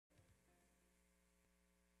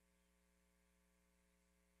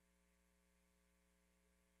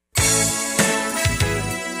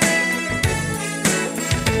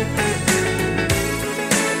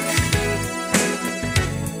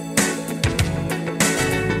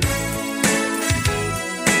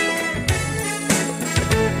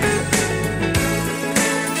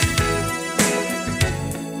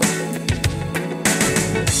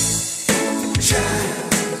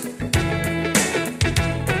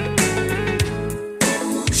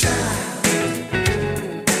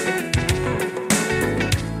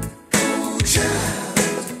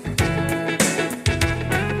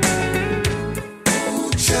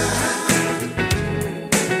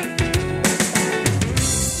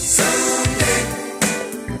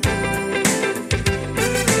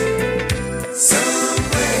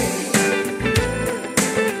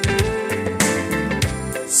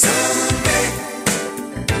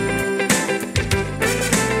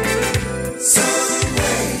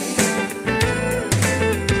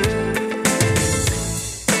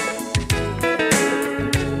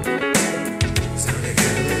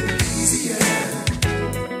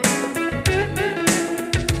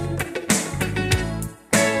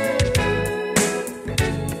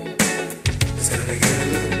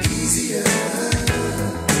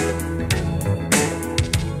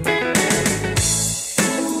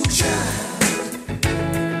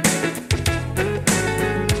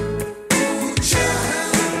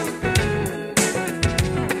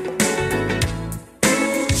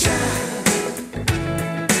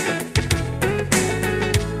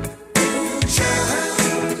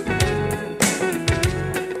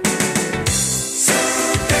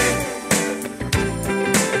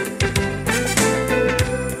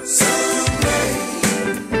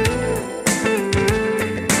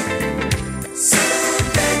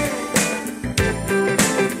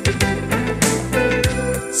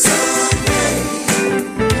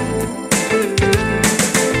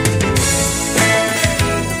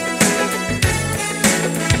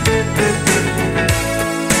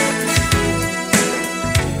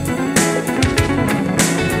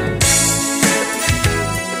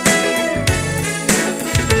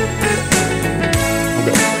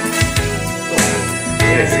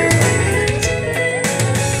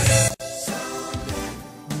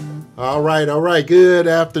All right, all right. Good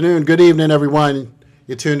afternoon, good evening, everyone.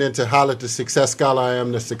 You're tuned into Holler the Success Scholar. I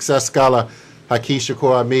am the Success Scholar, HAKI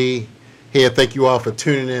AMMI. Here, thank you all for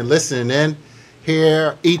tuning in, listening in.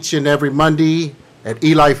 Here each and every Monday at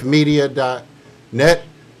elifemedia.net.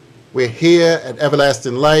 We're here at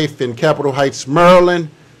Everlasting Life in Capitol Heights, Maryland.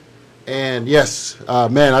 And yes,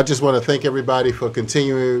 man, I just want to thank everybody for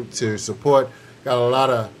continuing to support. Got a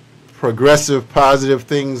lot of progressive, positive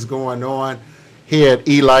things going on here at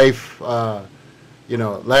eLife.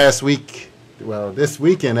 Last week, well, this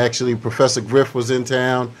weekend actually, Professor Griff was in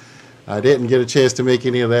town. I didn't get a chance to make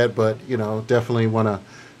any of that, but definitely want to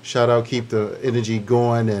shout out, keep the energy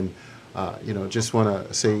going, and just want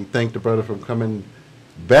to say thank the brother for coming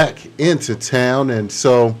back into town. And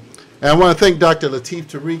I want to thank Dr. Lateef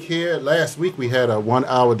Tariq here. Last week we had a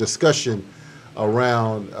 1-hour discussion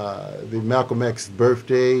around the Malcolm X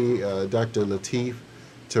birthday, Dr. Lateef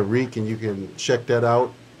Tariq, and you can check that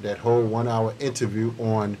out, that whole 1-hour interview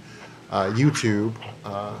on YouTube,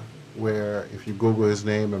 where if you Google his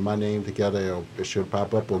name and my name together, it should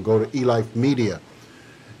pop up, or go to eLife Media.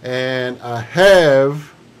 And I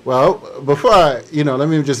have, before let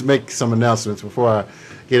me just make some announcements before I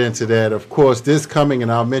get into that. Of course, this coming, and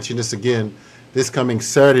I'll mention this again, this coming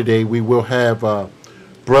Saturday, we will have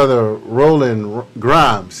Brother Roland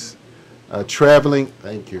Grimes the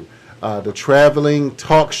traveling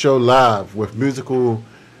talk show live with musical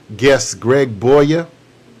guest Greg Boyer,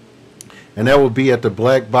 and that will be at the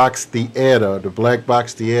Black Box Theater. The Black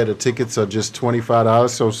Box Theater tickets are just $25,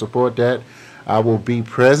 so support that. I will be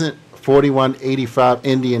present, 4185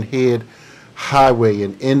 Indian Head Highway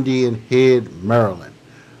in Indian Head, Maryland.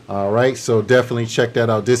 All right, so definitely check that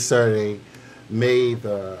out this Saturday, May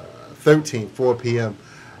the 13th, 4 p.m.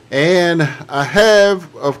 And I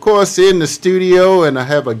have, of course, in the studio, and I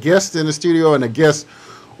have a guest in the studio and a guest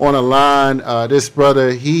on the line. This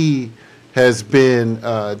brother, he has been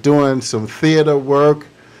doing some theater work.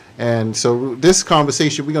 And so this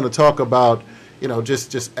conversation, we're going to talk about,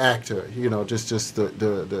 just actor, just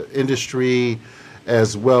the industry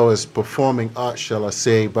as well as performing arts, shall I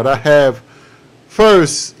say. But I have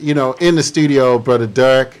first, in the studio, Brother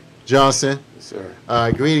Darrick Johnson. Sir.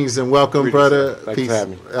 Greetings and welcome, greetings, brother. Sir. Thanks for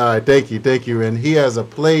having me. Thank you. And he has a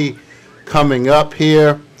play coming up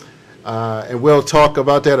here, and we'll talk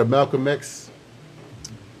about that. Of Malcolm X.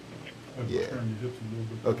 Yeah.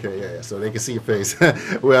 Okay, yeah. So they can see your face.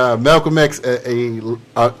 Well, Malcolm X,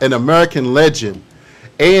 an American legend,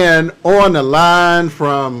 and on the line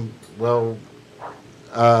from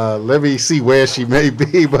let me see where she may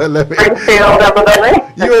be, but Springfield, evidently.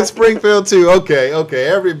 You in Springfield too? Okay.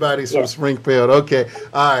 Everybody's from Springfield. Okay.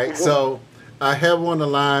 All right. So I have on the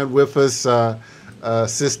line with us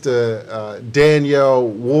Sister Danielle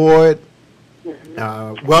Ward.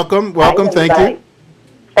 Welcome. Thank you.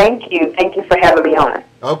 Thank you for having me on.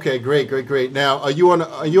 Okay. Great. Now, are you on a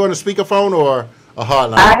speakerphone or a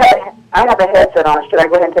hotline? I have a headset on. Should I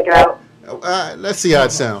go ahead and take it out? Let's see how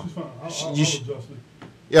it sounds.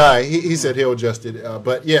 Yeah, he said he'll adjust it.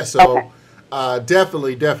 But yeah, so okay.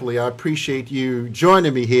 Definitely, I appreciate you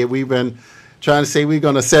joining me here. We've been trying to say we're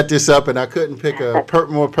going to set this up, and I couldn't pick a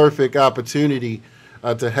more perfect opportunity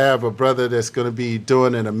to have a brother that's going to be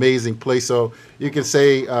doing an amazing play. So you can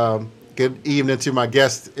say good evening to my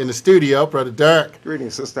guest in the studio, Brother Darrick.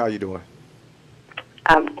 Greetings, sister. How you doing?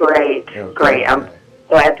 I'm great. Okay. Great. I'm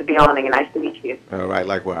glad to be on, and nice to meet you. All right,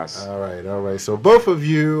 likewise. All right. So both of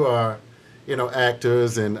you are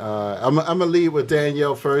actors, and I'm gonna lead with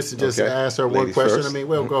Danielle first and just ask her one question. First. I mean,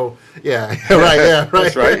 we'll go, right.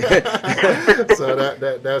 That's right. So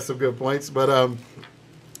that's some good points. But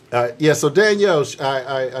so Danielle,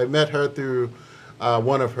 I met her through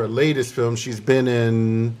one of her latest films. She's been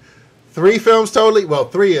in 3 films totally. Well,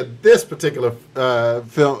 3 of this particular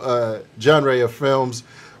film genre of films,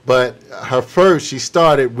 but her first, she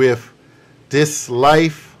started with This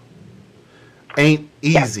Life Ain't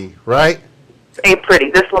Easy, right? Ain't pretty.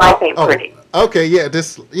 This life ain't pretty. Okay, yeah.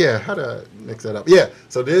 How do I mix that up? Yeah.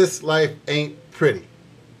 So This Life Ain't Pretty.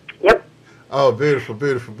 Yep. Oh,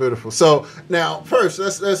 beautiful. So now, first,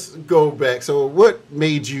 let's go back. So, what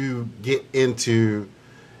made you get into,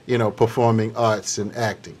 performing arts and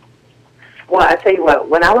acting? Well, I tell you what.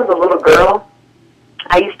 When I was a little girl,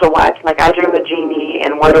 I used to watch I Dream of Jeannie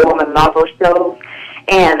and Wonder Woman and all those shows,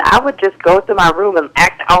 and I would just go through my room and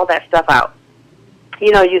act all that stuff out.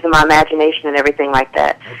 Using my imagination and everything like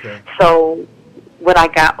that. Okay. So when I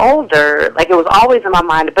got older, it was always in my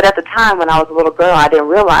mind, but at the time when I was a little girl, I didn't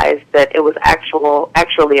realize that it was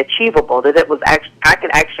actually achievable, that I could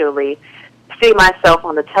actually see myself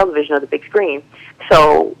on the television or the big screen.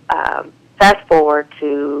 So fast forward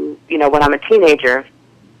to, when I'm a teenager,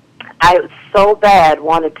 I so bad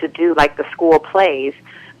wanted to do like the school plays,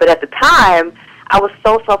 but at the time I was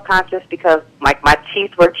so self-conscious because like my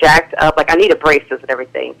teeth were jacked up, like I needed braces and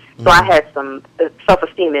everything. So I had some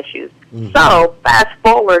self-esteem issues. So fast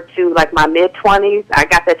forward to like my mid-20s, I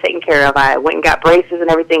got that taken care of. I went and got braces and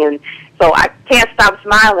everything, and so I can't stop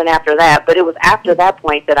smiling after that. But it was after that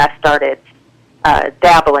point that I started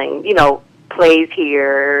dabbling, you know, plays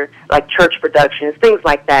here, like church productions, things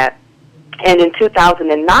like that. And in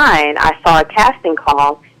 2009, I saw a casting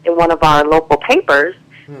call in one of our local papers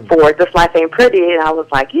for This Life Ain't Pretty, and I was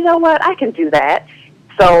like, you know what, I can do that.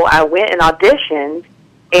 So I went and auditioned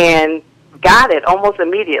and got it almost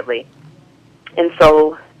immediately. And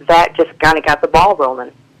so that just kind of got the ball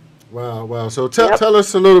rolling. Wow, wow. So tell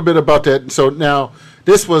us a little bit about that. So now,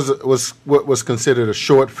 this was what was considered a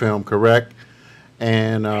short film, correct?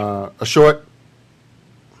 And a short?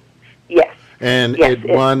 Yes. And yes, it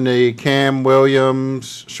won the Cam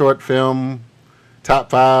Williams short film,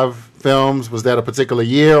 top 5 films. Was that a particular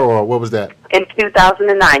year, or what was that? In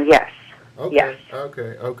 2009, yes. Okay, yes.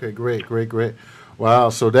 Okay, great. Wow,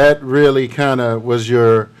 so that really kind of was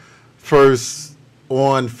your first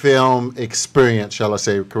on-film experience, shall I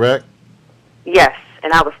say, correct? Yes,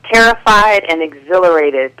 and I was terrified and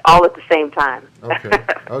exhilarated all at the same time.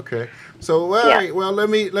 Okay. So, well, let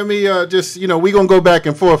me just, you know, we're going to go back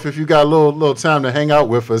and forth if you got a little time to hang out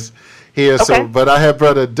with us here. Okay. So, but I have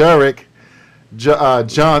Brother Darrick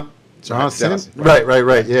Johnson.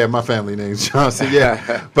 Right. Yeah, my family name's Johnson.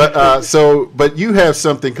 Yeah. But you have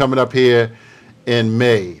something coming up here in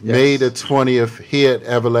May. Yes. May the 20th here at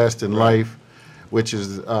Everlasting Life, which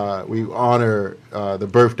is we honor the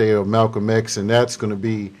birthday of Malcolm X, and that's going to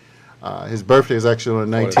be his birthday is actually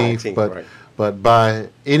on the 19th, but by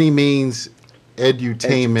any means,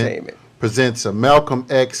 Edutainment presents a Malcolm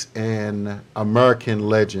X and American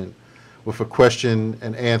Legend with a question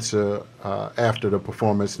and answer after the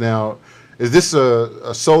performance. Now, is this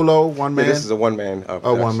a solo, one-man? Yeah, this is a one-man production.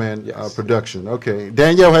 A one-man production. Okay.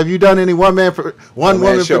 Danielle, have you done any one-woman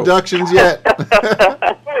productions yet?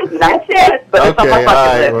 Not yet, but it's on my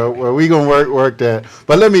bucket list. Well, we're going to work that.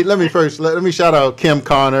 But let me shout out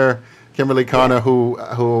Kimberly Connor, who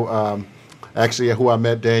I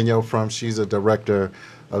met Danielle from. She's a director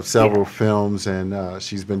of several films, and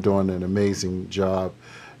she's been doing an amazing job.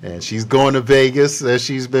 And she's going to Vegas, as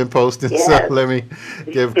she's been posting. Yes. So let me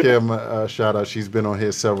give Kim a shout out. She's been on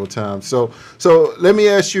here several times. So let me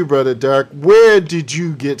ask you, Brother Darrick, where did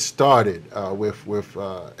you get started with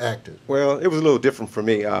acting? Well, it was a little different for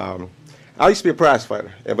me. I used to be a prize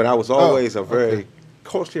fighter, but I was always a very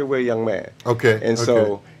culturally aware young man. Okay. And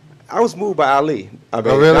so I was moved by Ali. I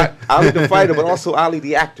mean, really? Not Ali the fighter, but also Ali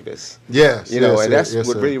the activist. Yes. And that's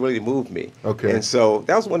what really moved me. Okay. And so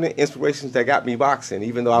that was one of the inspirations that got me boxing,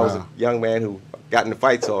 even though I was a young man who got into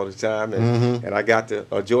fights all the time, and I got the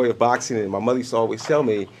joy of boxing. And my mother used to always tell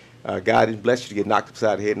me, God didn't bless you to get knocked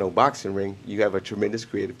upside the head in no boxing ring. You have a tremendous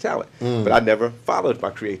creative talent. But I never followed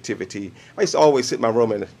my creativity. I used to always sit in my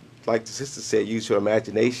room and, like the sister said, use your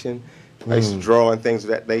imagination. I used to draw and things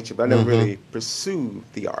of that nature, but I never really pursued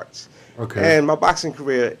the arts. Okay. And my boxing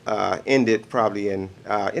career ended probably ended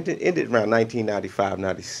around 1995,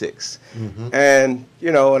 96. And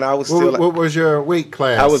and I was still. What was your weight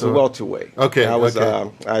class? I was a welterweight. Okay. I was.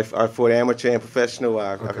 I fought amateur and professional.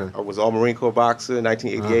 I was all Marine Corps boxer in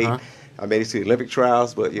 1988. I made it to the Olympic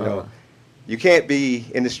trials, but you can't be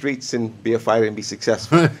in the streets and be a fighter and be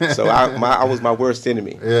successful. So I was my worst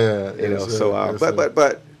enemy. Yeah.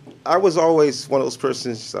 But I was always one of those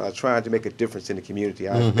persons trying to make a difference in the community.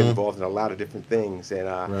 I've been involved in a lot of different things,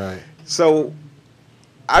 and so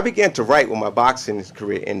I began to write when my boxing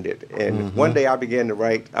career ended. And one day I began to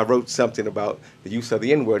write. I wrote something about the use of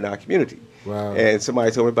the N-word in our community. Wow. And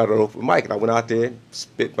somebody told me about an open mic, and I went out there,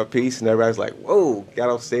 spit my piece, and everybody was like, "Whoa!" Got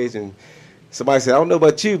off stage, and somebody said, "I don't know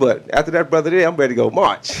about you, but after that brother there, I'm ready to go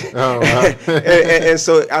march." Oh, wow. and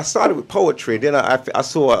so I started with poetry. Then I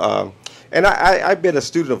saw. And I've been a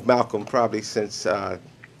student of Malcolm probably since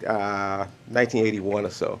 1981 or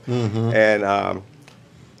so, and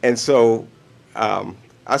so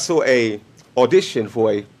I saw a audition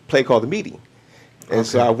for a play called The Meeting, and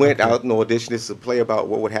so I went out and auditioned. It's a play about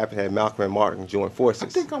what would happen had Malcolm and Martin join forces. I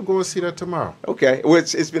think I'm going to see that tomorrow. Okay, well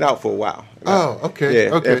it's been out for a while. Oh, okay,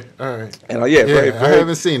 yeah, okay, all right. And very, I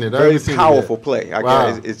haven't seen it. Very powerful play.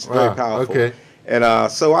 It's very powerful. Okay. And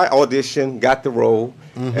so I auditioned, got the role,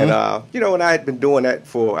 and and I had been doing that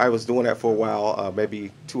I was doing that for a while,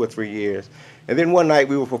 maybe 2 or 3 years, and then one night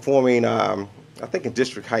we were performing, I think in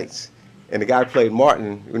District Heights, and the guy played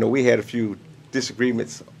Martin. We had a few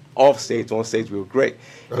disagreements off stage. On stage we were great,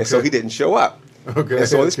 and so he didn't show up. Okay. And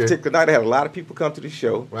so this particular night, I had a lot of people come to the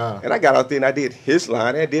show. Wow. And I got out there and I did his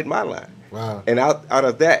line and I did my line. Wow. And out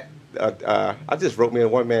of that, I just wrote me a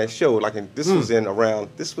one-man show. This was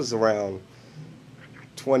around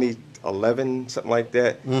 2011, something like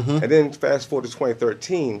that. And then fast forward to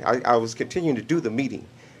 2013, I was continuing to do the meeting.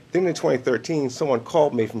 Then in 2013, someone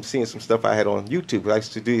called me from seeing some stuff I had on YouTube. I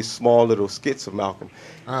used to do these small little skits of Malcolm.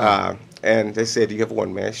 And they said, you have a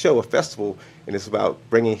one-man show, a festival, and it's about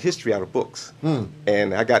bringing history out of books.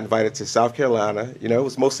 And I got invited to South Carolina. You know, it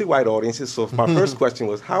was mostly white audiences, so my first question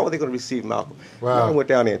was, how are they going to receive Malcolm? Wow. And I went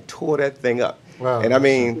down there and tore that thing up. Wow. And I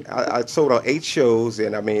mean, I sold out 8 shows,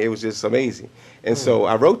 and I mean, it was just amazing. And so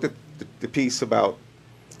I wrote the piece about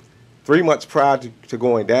 3 months prior to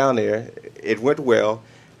going down there. It went well.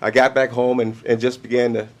 I got back home and just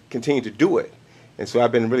began to continue to do it. And so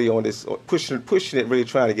I've been really on this, pushing it, really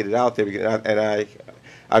trying to get it out there. And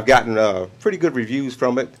I've gotten pretty good reviews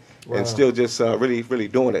from it, and still just really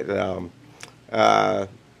doing it.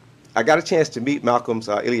 I got a chance to meet Malcolm's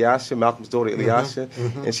Malcolm's daughter Ilyasha,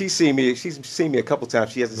 and she's seen me a couple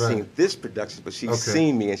times. She hasn't seen this production, but she's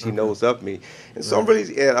seen me and she knows of me. And so I'm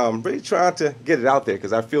really trying to get it out there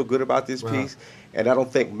because I feel good about this piece. And I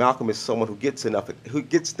don't think Malcolm is someone who gets enough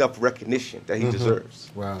recognition that he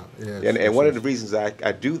deserves. Wow. Yes, and one of the reasons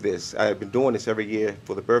I do this, I've been doing this every year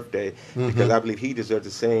for the birthday, because I believe he deserves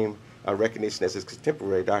the same recognition as his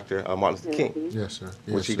contemporary, Dr. Martin Luther King. Yes, sir. Yes,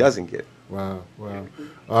 which he doesn't get. Wow.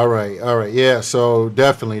 All right. Yeah, so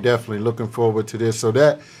definitely looking forward to this. So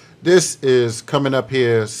this is coming up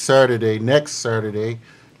here next Saturday,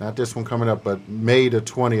 not this one coming up, but May the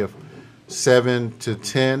 20th, 7 to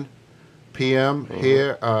 10 p.m.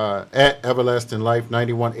 here at Everlasting Life,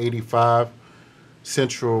 9185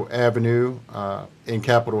 Central Avenue in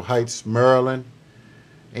Capitol Heights, Maryland.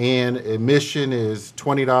 And admission is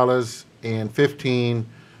 $20 and $15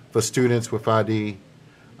 for students with ID.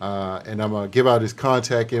 And I'm going to give out his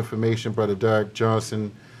contact information, Brother Darrick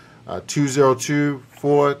Johnson,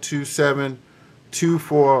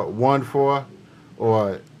 202-427-2414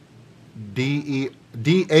 or Darrick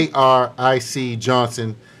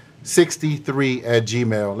Johnson 63 at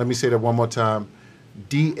Gmail. Let me say that one more time.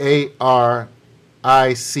 Darrick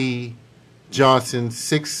Johnson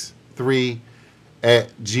 63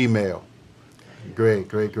 at Gmail.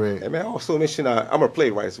 Great. And I also mention I'm a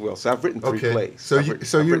playwright as well, so I've written 3 plays. I've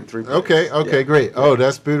written 3 plays. Okay, great. Oh,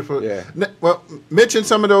 that's beautiful. Yeah. Well, mention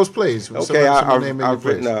some of those plays. Okay, I've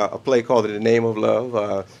written a play called In the Name of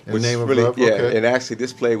Love. In the Name of Love. Okay. And actually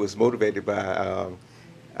this play was motivated by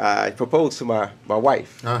I proposed to my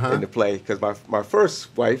wife in the play because my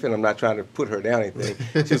first wife, and I'm not trying to put her down or anything,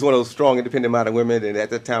 she was one of those strong, independent-minded women, and at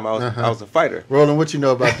that time I was a fighter. Roland, what you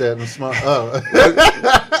know about that? I'm smart.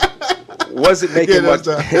 Wasn't making much.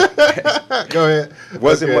 Go ahead.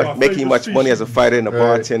 Wasn't making much money as a fighter and a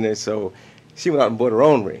bartender, so she went out and bought her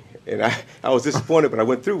own ring, and I was disappointed, but I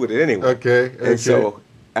went through with it anyway. Okay. And so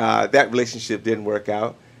that relationship didn't work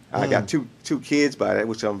out. I got two kids by that,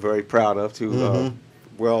 which I'm very proud of. Two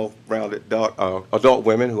well-rounded adult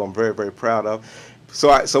women who I'm very, very proud of.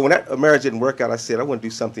 So when that marriage didn't work out, I said I want to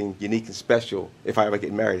do something unique and special if I ever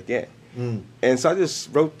get married again. And so I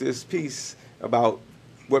just wrote this piece about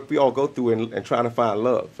what we all go through and trying to find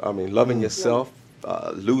love. I mean, loving yourself,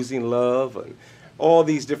 losing love, and all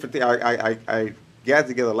these different things. I gathered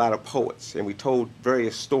together a lot of poets, and we told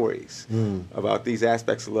various stories about these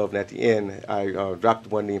aspects of love. And at the end, I dropped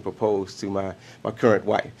one knee and proposed to my current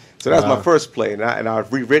wife. So that's my first play, and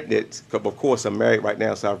I've rewritten it. Of course, I'm married right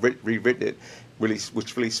now, so I've rewritten it,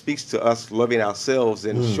 which really speaks to us loving ourselves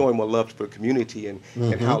and showing more love to the community, and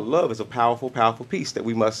how love is a powerful, powerful piece that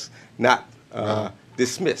we must not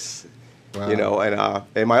dismiss. Wow. You know,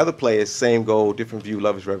 and my other play is Same Goal, Different View,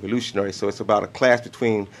 Love is Revolutionary. So it's about a clash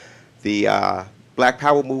between the Black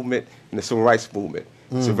Power movement and the Civil Rights movement.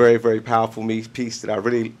 It's a very, very powerful piece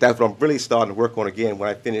that's what I'm really starting to work on again when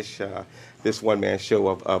I finish this one-man show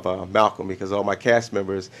of Malcolm, because all my cast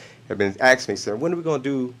members have been asking me, sir, when are we going to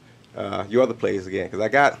do your other plays again? Because I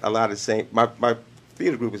got a lot of the same, my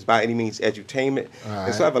theater group is By Any Means Edutainment.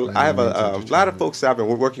 And so I have a lot of folks that I've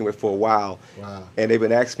been working with for a while, and they've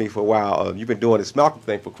been asking me for a while, you've been doing this Malcolm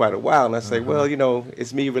thing for quite a while, and I say, well, you know,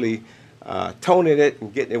 it's me really toning it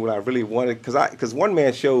and getting it what I really wanted, because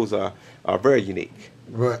one-man shows are very unique.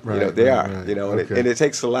 Right, you know, they are. Right. You know, Okay. and it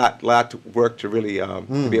takes a lot of work to really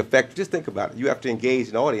to be effective. Just think about it. You have to engage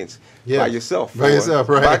an audience by yourself. Right.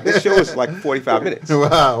 This show is like 45 minutes.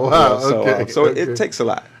 Wow. You know, so okay. it takes a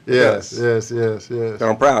lot. Yes. So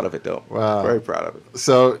I'm proud of it, though. Wow. Very proud of it.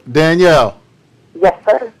 So, Danielle, Yes,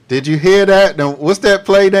 sir. did you hear that? Now, what's that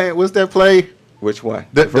play? Which one?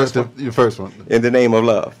 Your first one. In the Name of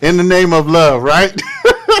Love. In the Name of Love, right?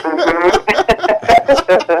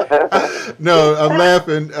 No, I'm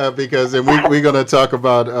laughing because we're going to talk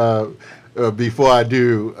about Before I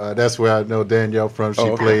Do. That's where I know Danielle from.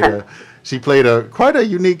 She played quite a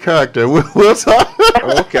unique character. We'll talk.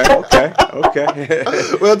 Okay.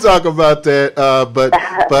 We'll talk about that.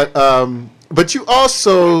 But you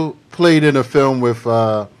also played in a film with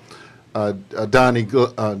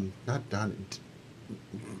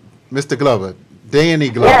Mr. Glover, Danny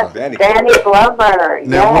Glover. Yes, Danny Glover.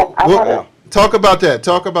 Now, talk about that.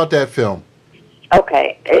 Talk about that film.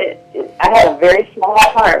 Okay, I had a very small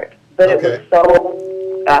part, but it was so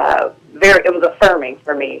it was affirming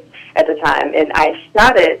for me at the time, and I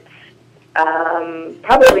shot it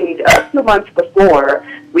probably 2 months before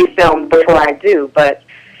we filmed Before I Do, but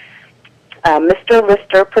Mr.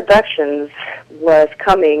 Lister Productions was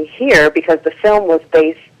coming here because the film was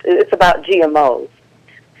it's about GMOs.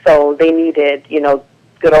 So they needed,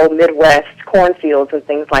 good old Midwest cornfields and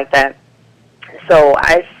things like that. So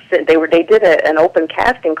they did an open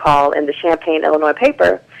casting call in the Champaign, Illinois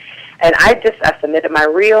paper, and I submitted my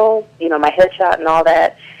reel, my headshot and all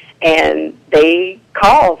that, and they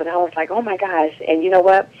called, and I was like, oh my gosh, and you know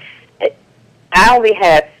what? I only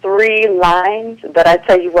had 3 lines, but I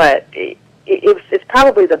tell you what, it's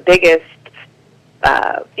probably the biggest,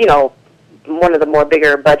 one of the more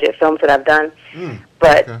bigger budget films that I've done.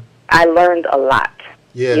 But I learned a lot,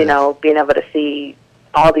 being able to see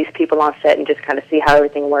all these people on set and just kind of see how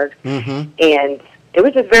everything works. And it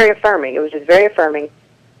was just very affirming.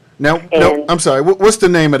 Now, I'm sorry. What's the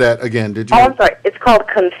name of that again? Did you? Oh, I'm sorry. It's called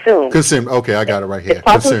Consume. Consume. Okay, I got it right here. It's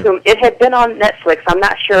called Consume. It had been on Netflix. I'm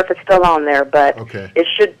not sure if it's still on there, but it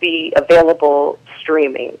should be available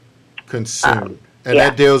streaming. Consume. And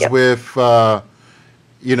that deals with, with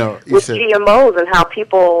GMOs and how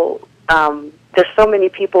people, there's so many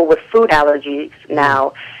people with food allergies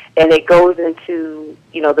now, and it goes into,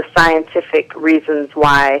 the scientific reasons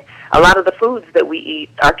why a lot of the foods that we eat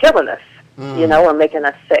are killing us, or making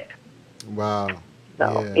us sick. Wow.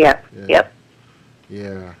 So,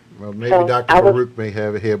 Yeah. Well, maybe Dr. Baruch may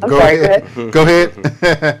have it here. Go ahead. Go ahead.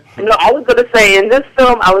 No, I was going to say, in this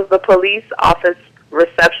film, I was the police office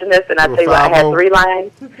receptionist, and I tell you what, I had 3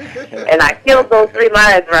 lines, and I killed those 3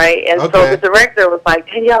 lines, right? And so the director was like,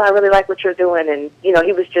 Danielle, I really like what you're doing, and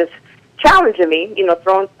he was just challenging me,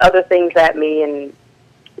 throwing other things at me, and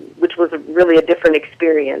which was really a different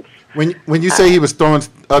experience. When you say he was throwing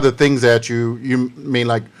other things at you, you mean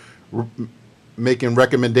like making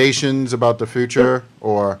recommendations about the future,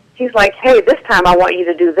 or? He's like, hey, this time I want you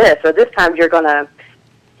to do this, or this time you're gonna,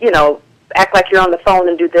 act like you're on the phone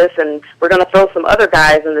and do this, and we're going to throw some other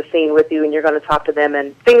guys in the scene with you, and you're going to talk to them,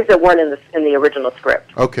 and things that weren't in the original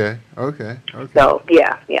script. Okay. So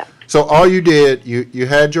yeah. So all you did, you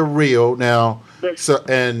had your reel now,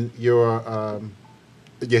 and your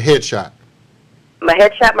headshot. My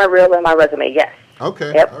headshot, my reel, and my resume. Yes.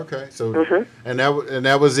 Okay. Yep. Okay. So and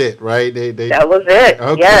that was it, right? That was it.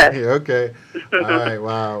 Okay. Yes. Okay. All right.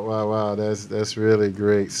 Wow. That's really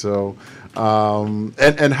great. So,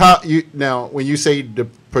 and how now when you say the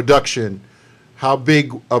production, how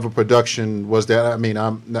big of a production was that? I mean,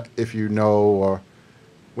 I'm not, if you know, or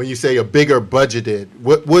when you say a bigger budgeted,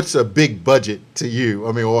 what's a big budget to you?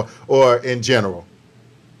 I mean, or in general.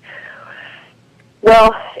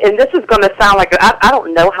 Well, and this is going to sound like I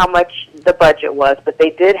don't know how much the budget was, but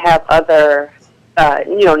they did have other,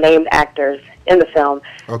 named actors in the film.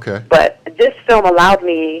 Okay. But this film allowed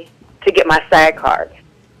me to get my SAG card.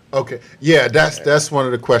 Okay. Yeah, that's one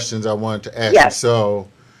of the questions I wanted to ask you. So,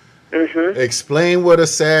 explain what a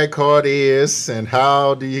SAG card is and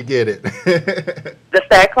how do you get it? The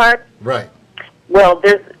SAG card? Right. Well,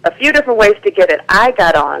 there's a few different ways to get it. I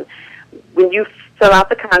got on when you fill out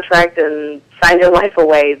the contract and sign your life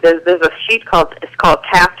away. There's a sheet called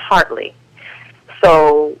Taft-Hartley.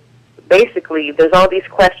 So basically, there's all these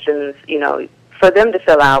questions, for them to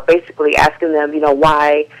fill out. Basically, asking them,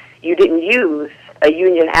 why you didn't use a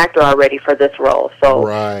union actor already for this role. So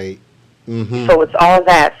right. So it's all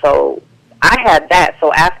that. So I had that.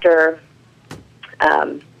 So after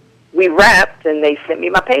we wrapped and they sent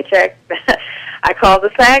me my paycheck, I called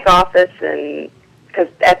the SAG office, and because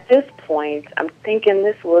at this point, I'm thinking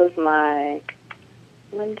this was my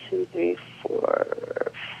 5th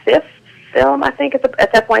film, I think,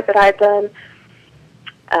 at that point that I had done.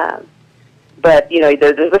 But,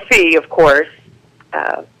 there's a fee, of course,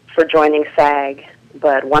 for joining SAG.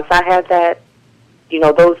 But once I had that,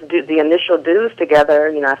 the initial dues together,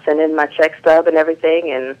 I sent in my check stub and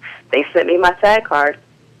everything, and they sent me my SAG card.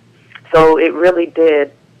 So it really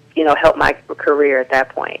did, help my career at that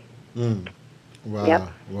point. Wow.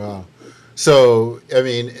 Yep. Wow. So, I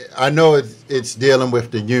mean, I know it's dealing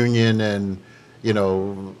with the union and, you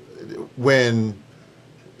know, when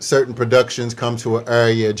certain productions come to an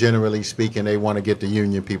area, generally speaking, they want to get the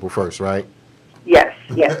union people first, right? Yes,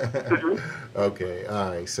 yes. Mm-hmm. Okay, all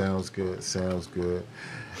right, sounds good, sounds good.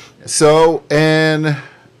 So, and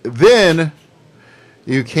then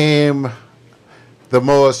you came the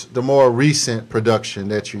more recent production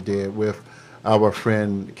that you did with our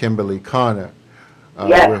friend Kimberly Connor,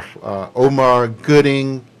 Yes. with Omar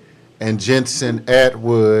Gooding and Jensen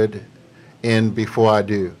Atwood in Before I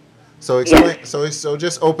Do. So explain. Yes. So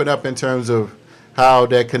just open up in terms of how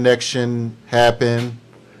that connection happened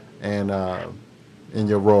and in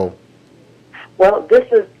your role. Well,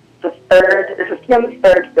 this is Kim's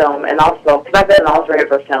third film, and also, because I've been in all three of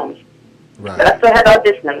her films. Right. But I still had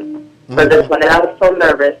auditions for this one, and I was so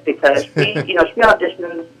nervous because she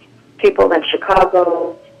auditions people in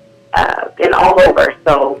Chicago and all over.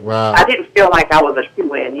 So Wow. I didn't feel like I was a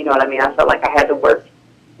shoe-in, you know what I mean? I felt like I had to work,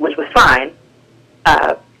 which was fine.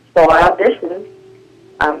 So I auditioned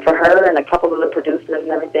for her and a couple of the producers and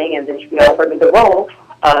everything, and then she offered me the role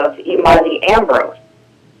of Imani Ambrose,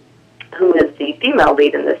 who is the female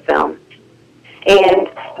lead in this film. And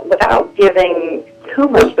without giving too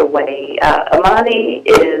much away, Imani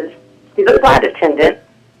she's a flight attendant,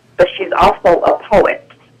 but she's also a poet.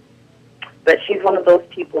 But she's one of those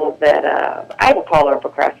people that I will call her a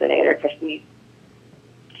procrastinator because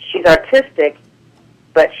she's artistic,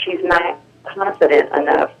 but she's not confident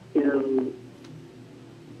enough to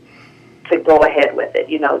go ahead with it,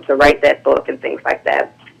 to write that book and things like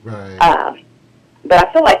that. Right. But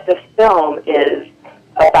I feel like this film is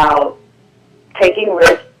about taking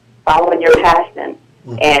risks, following your passion,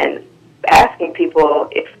 and asking people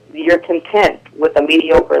if you're content with a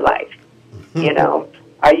mediocre life.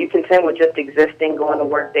 Are you content with just existing, going to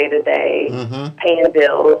work day to day, paying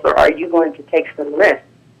bills, or are you going to take some risks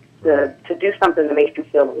to do something that makes you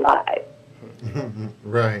feel alive?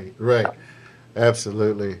 Right.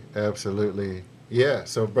 Absolutely. Yeah.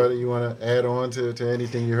 So, brother, you want to add on to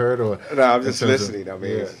anything you heard, or no? I'm just listening. I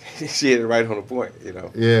mean, she hit it right on the point.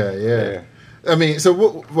 Yeah. I mean,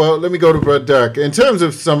 so well, let me go to Brother Darrick. In terms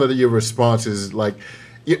of some of your responses, like,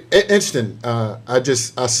 interesting.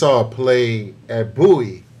 I saw a play at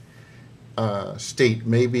Bowie State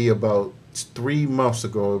maybe about 3 months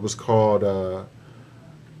ago. It was called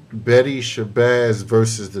Betty Shabazz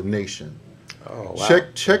versus the Nation. Oh, wow.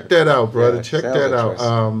 Check that out, brother. Yeah, check that out.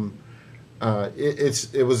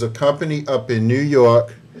 It was a company up in New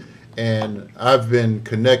York, and I've been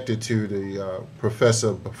connected to the professor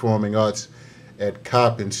of performing arts at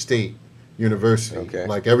Coppin State University. Okay.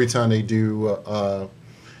 Like every time they do a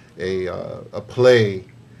play,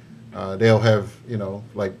 they'll have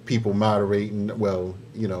like people moderating. Well,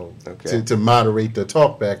 to moderate the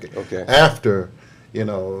talkback after.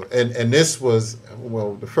 And this was,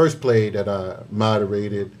 the first play that I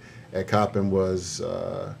moderated at Coppin was,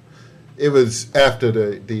 it was after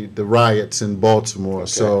the riots in Baltimore.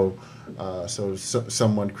 Okay. So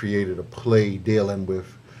someone created a play dealing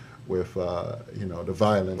with the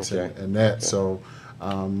violence and that. Okay. So,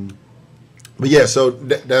 but yeah, so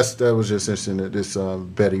that was just interesting, that this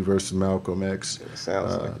Betty versus Malcolm X. It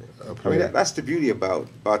sounds like it. I mean, that's the beauty about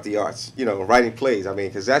the arts, writing plays. I mean,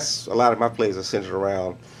 because that's a lot of my plays are centered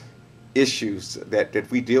around issues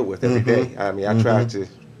that we deal with every day. I mean, I try to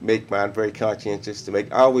make mine very conscientious. I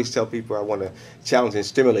always tell people I want to challenge and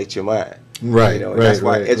stimulate your mind. Right. And that's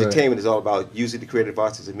why edutainment is all about using the creative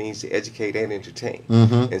arts as a means to educate and entertain.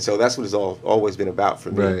 And so that's what it's always been about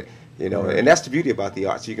for me. Right. And that's the beauty about the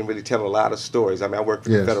arts. You can really tell a lot of stories. I mean, I work for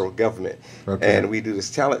the federal government, and we do this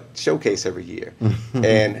talent showcase every year.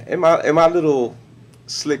 And in my little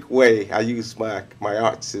slick way, I use my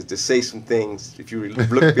arts to say some things. If you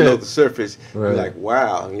look below the surface, you're like,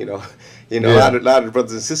 wow, a lot of the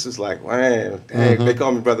brothers and sisters like, man, dang, they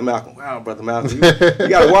call me Brother Malcolm. Wow, Brother Malcolm, you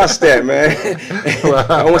got to watch that, man.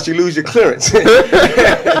 I don't want you to lose your clearance.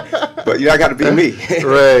 But I got to be me.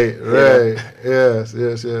 Right. Yes.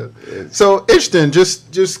 So interesting. Just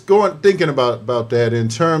thinking about that in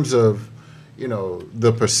terms of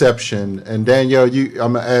the perception. And Danielle,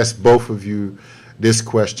 I'm gonna ask both of you this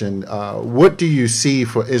question. What do you see,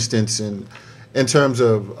 for instance, in terms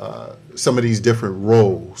of some of these different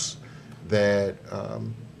roles that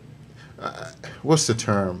what's the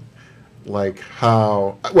term? Like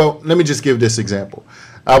how? Well, let me just give this example.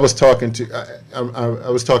 I was talking to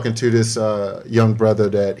this young brother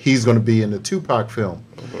that he's going to be in the Tupac film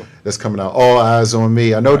that's coming out, All Eyes on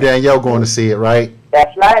Me. I know Danielle going to see it, right?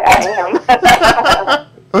 That's right, I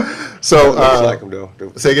am. So looks like him though.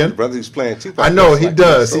 Say again. The brother who's playing Tupac. I know he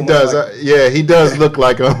does. He does. Yeah, he does look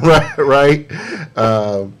like him. Right.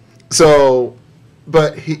 So,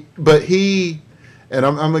 but he, and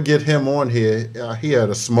I'm gonna get him on here. He had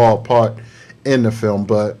a small part in the film,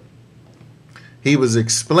 but he was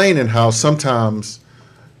explaining how sometimes,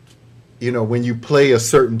 when you play a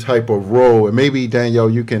certain type of role, and maybe Danielle,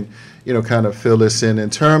 you can, kind of fill this in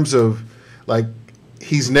terms of, like,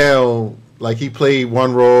 he's now, like, he played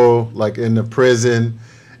one role, like, in the prison,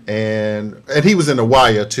 and he was in The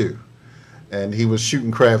Wire too, and he was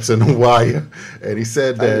shooting craps in The Wire, and he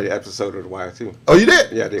said that. I did an episode of The Wire too. Oh, you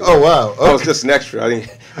did? Yeah, I did. Oh, wow. Okay. I was just an extra. I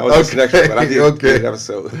was just an extra, but I did an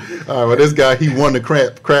episode. All right, well, this guy, he won the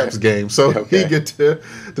craps game, so he get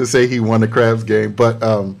to say he won the craps game, but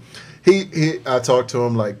I talked to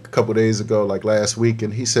him like a couple days ago, like last week,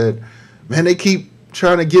 and he said, man, they keep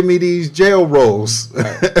trying to give me these jail roles.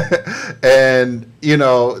 Right. And,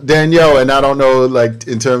 Danielle, and I don't know, like,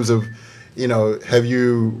 in terms of, have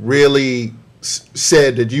you really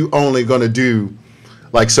said that you only going to do,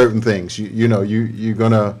 like, certain things? You're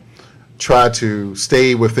going to try to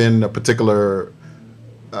stay within a particular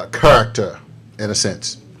character, in a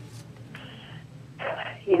sense.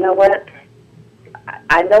 You know what?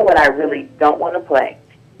 I know what I really don't want to play.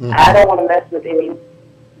 Mm-hmm. I don't want to mess with any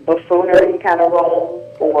buffoonery kind of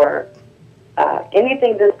role or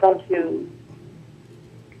anything that's going to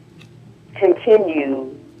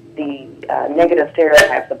continue the negative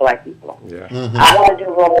stereotypes of black people. Yeah. Mm-hmm. I want to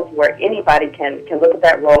do roles where anybody can look at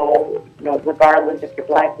that role, regardless if you're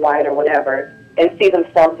black, white, or whatever, and see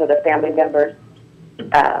themselves or their family members.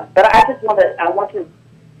 But I just want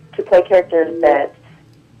to play characters that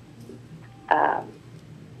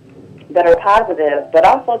are positive, but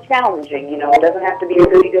also challenging. It doesn't have to be a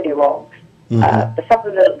goody-goody role. Mm-hmm. It's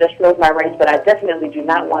something that shows my range, but I definitely do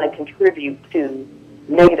not want to contribute to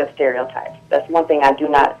negative stereotypes. That's one thing I do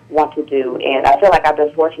not want to do, and I feel like I've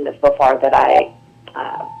been fortunate so far that I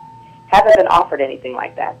haven't been offered anything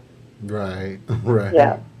like that. Right.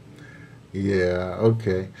 Yeah. Yeah,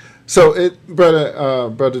 okay. So,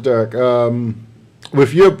 Brother Darrick,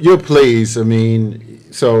 with your plays, I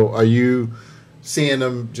mean, so are you seeing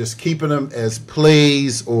them, just keeping them as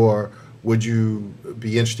plays, or would you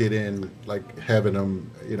be interested in, like, having them,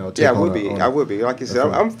 take I would be. Like I said,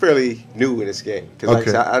 I'm fairly new in this game. Because like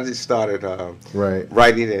I said, I just started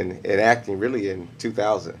writing and acting really in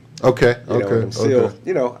 2000. Okay, I'm still,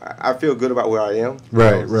 I feel good about where I am.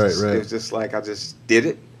 Right. It was just like I just did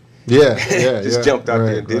it. Yeah, just jumped out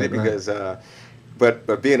there and did it because,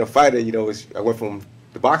 but being a fighter, I went from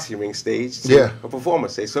the boxing ring stage to a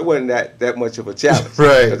performance stage, so it wasn't that much of a challenge.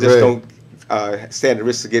 Right, I just don't stand the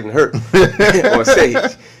risk of getting hurt on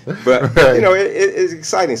stage. But it's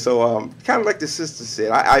exciting. So kind of like the sister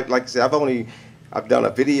said, I like I said, I've done a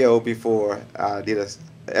video before. I did an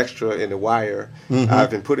extra in The Wire. Mm-hmm. I've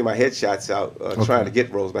been putting my headshots out, trying to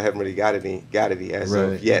get roles, but I haven't really got any as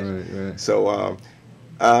of yet. Right. So,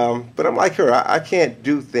 but I'm like her. I can't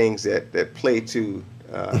do things that play to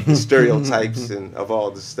the stereotypes and of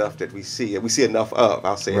all the stuff that we see. We see enough of.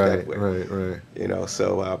 I'll say it that way. Right.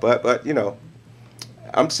 So but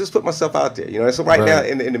I'm just putting myself out there. So now,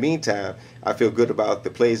 in the meantime, I feel good about the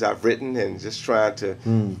plays I've written and just trying to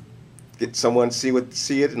get someone see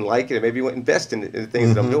it and like it and maybe invest in the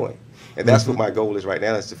things that I'm doing. And that's what my goal is right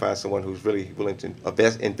now, is to find someone who's really willing to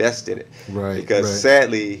invest in it. Right. Because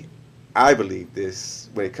sadly, I believe this,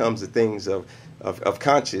 when it comes to things of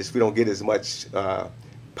conscience, we don't get as much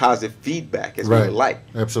positive feedback as we would like.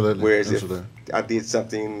 Absolutely. Whereas if I did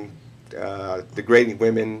something degrading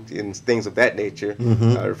women and things of that nature,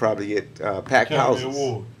 I would probably get packed houses.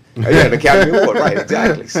 The Academy Award, right,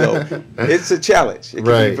 exactly. So it's a challenge. It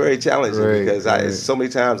can be very challenging because so many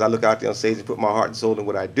times I look out there on stage and put my heart and soul in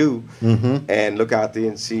what I do and look out there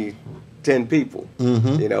and see 10 people,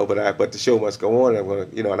 but the show must go on.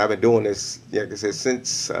 And I've been doing this, like I said,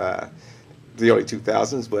 since the early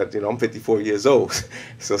 2000s, but I'm 54 years old.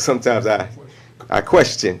 So sometimes I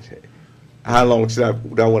question, how long do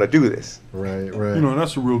I want to do this? Right.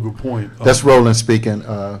 That's a real good point. That's Roland speaking,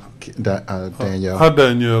 Danielle. Hi,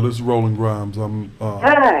 Danielle. This is Roland Grimes. I'm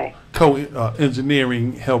Hi.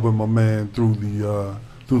 co-engineering, helping my man through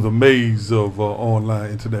the maze of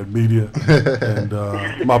online internet media. And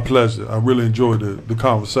my pleasure. I really enjoyed the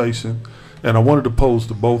conversation. And I wanted to pose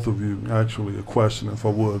to both of you, actually, a question, if I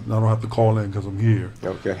would. I don't have to call in because I'm here.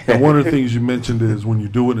 Okay. And one of the things you mentioned is when you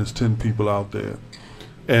do it, there's 10 people out there.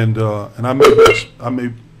 And I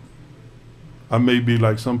may be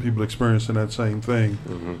like some people experiencing that same thing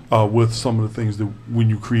with some of the things that when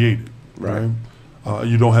you create it, right?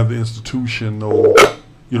 You don't have the institution or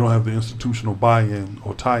you don't have the institutional buy-in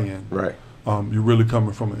or tie-in. Right. You're really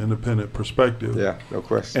coming from an independent perspective. Yeah, no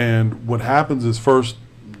question. And what happens is, first,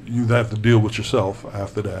 you have to deal with yourself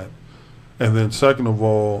after that. And then second of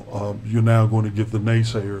all, you're now going to get the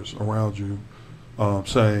naysayers around you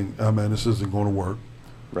saying, oh man, this isn't going to work.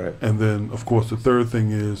 Right. And then, of course, the third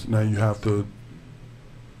thing is now you have to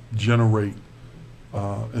generate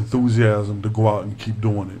enthusiasm to go out and keep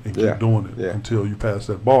doing it and keep doing it until you pass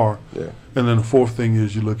that bar. Yeah. And then the fourth thing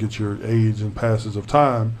is you look at your age and passage of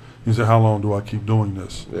time. You say, how long do I keep doing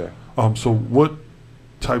this? Yeah. So what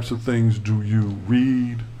types of things do you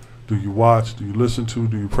read, do you watch, do you listen to,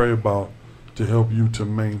 do you pray about to help you to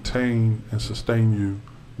maintain and sustain you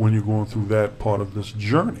when you're going through that part of this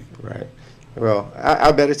journey? Right. Well,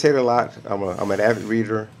 I meditate a lot. I'm an avid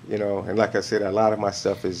reader, you know, and like I said, a lot of my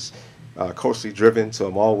stuff is culturally driven, so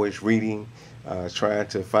I'm always reading, trying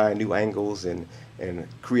to find new angles and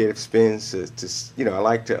creative spins to you know, I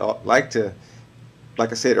like to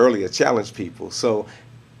like I said earlier, challenge people. So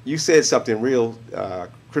you said something real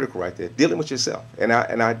critical right there, dealing with yourself. And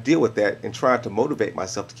I deal with that and trying to motivate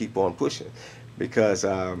myself to keep on pushing, because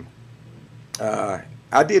I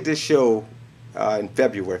did this show in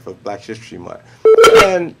February for Black History Month.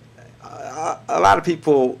 And a lot of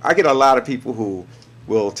people, I get a lot of people who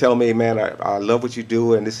will tell me, man, I love what you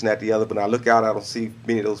do and this and that, the other, but when I look out, I don't see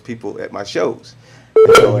many of those people at my shows.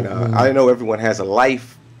 You know, and I know everyone has a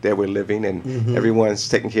life that we're living, and everyone's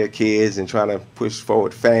taking care of kids and trying to push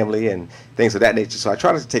forward family and things of that nature. So I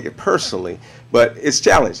try not to take it personally, but it's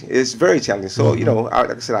challenging. It's very challenging. So, you know, like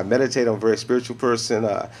I said, I meditate. I'm a very spiritual person.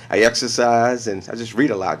 I exercise, and I just read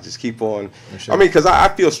a lot. Just keep on. Sure. I mean, because I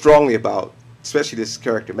feel strongly about, especially this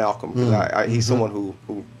character Malcolm, because he's someone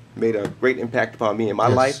who made a great impact upon me in my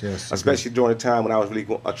life, especially during a time when I was really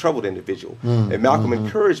a troubled individual. And Malcolm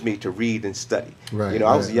encouraged me to read and study. Right, you know,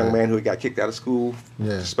 I was a young man who got kicked out of school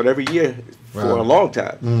just about every year for a long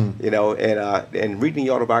time. You know, and reading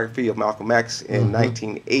the autobiography of Malcolm X in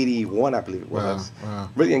 1981, I believe it was,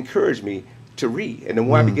 really encouraged me to read. And the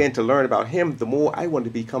more I began to learn about him, the more I wanted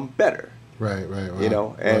to become better. Right. You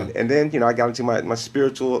know, and then, you know, I got into my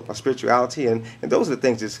spirituality, and those are the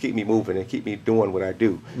things that just keep me moving and keep me doing what I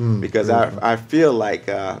do, because I feel like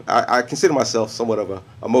I consider myself somewhat of a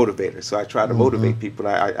motivator, so I try to motivate people,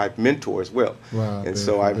 and I mentor as well, and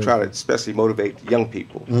so I'm trying to especially motivate young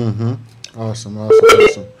people. Awesome.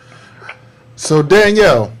 So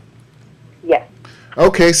Danielle. Yes.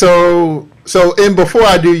 Okay, so and before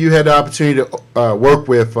I do, you had the opportunity to work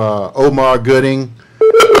with Omar Gooding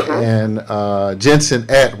and Jensen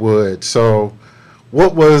Atwood. So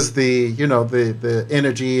what was the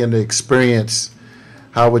energy and the experience?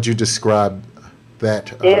 How would you describe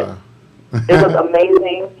that? It was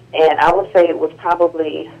amazing, and I would say it was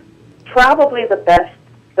probably the best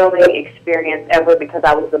filming experience ever, because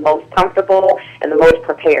I was the most comfortable and the most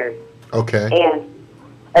prepared. Okay. And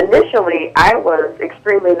initially, I was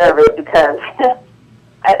extremely nervous because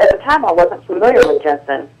at the time I wasn't familiar with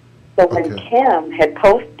Jensen. So when Kim had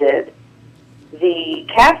posted the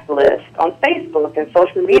cast list on Facebook and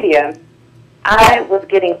social media, I was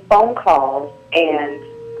getting phone calls and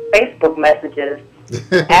Facebook messages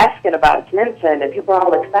asking about Jensen, and people were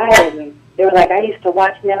all excited, and they were like, I used to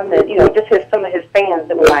watch him, and, you know, just some of his fans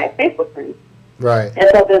that were my Facebook friends. Right. And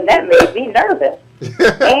so then that made me nervous.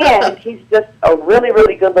 And he's just a really,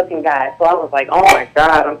 really good-looking guy. So I was like, oh, my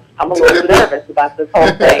God, I'm a little nervous about this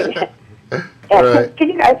whole thing. Right. Can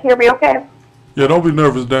you guys hear me okay? Yeah, don't be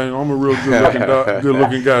nervous, Daniel. I'm a real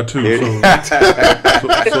good-looking guy too.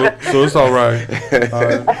 So it's all right.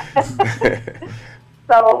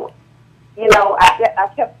 So, you know, I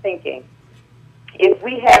kept thinking, if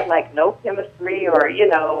we had like no chemistry, or, you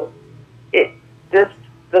know, because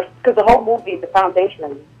the whole movie, the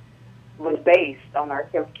foundation was based on our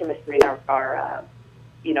chemistry and our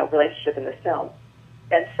you know, relationship in the film.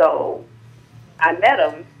 And so I met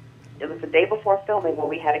him. It was the day before filming when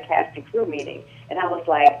we had a cast and crew meeting. And I was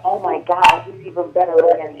like, oh, my God, he's even better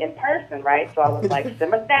looking in person, right? So I was like,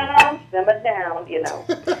 simmer down, you know.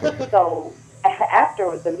 So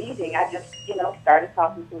after the meeting, I just, you know, started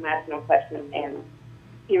talking to him, asking him questions. And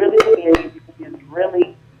he really took me in because he was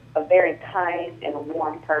really a very kind and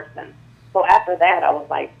warm person. So after that, I was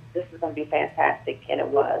like, this is going to be fantastic. And it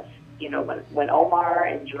was. You know, when Omar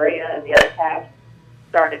and Drea and the other cast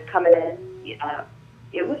started coming in,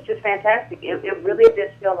 it was just fantastic. It really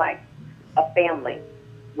did feel like a family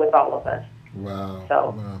with all of us. Wow.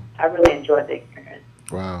 So I really enjoyed the experience.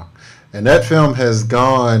 Wow. And that film has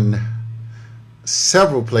gone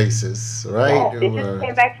several places, right? Yeah, it just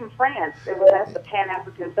came back from France. It was at the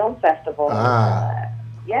Pan-African Film Festival. Ah.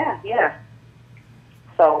 Yeah.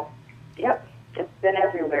 So, yep. It's been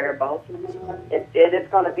everywhere. Baltimore. It is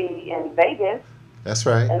going to be in Vegas That's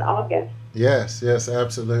right. in August. Yes, yes,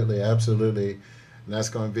 absolutely, absolutely. And that's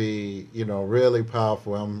going to be, really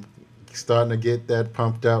powerful. I'm starting to get that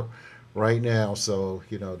pumped up right now. So,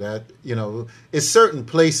 it's certain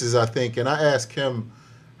places, I think, and I asked him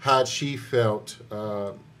how she felt,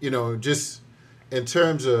 just in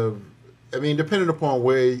terms of, I mean, depending upon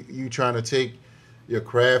where you trying to take your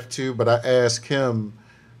craft to, but I asked him,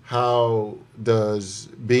 how does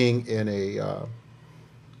being in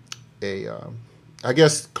I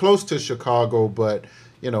guess close to Chicago, but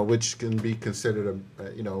which can be considered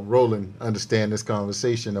Roland understand this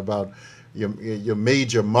conversation about your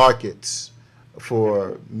major markets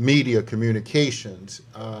for media communications,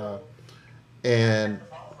 and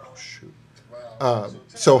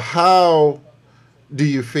so how do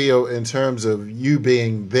you feel in terms of you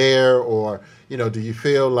being there, or do you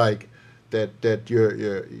feel like that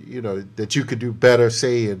you're that you could do better,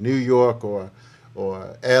 say in New York or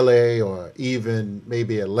LA or even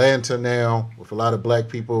maybe Atlanta now, with a lot of black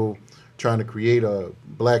people trying to create a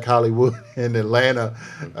black Hollywood in Atlanta?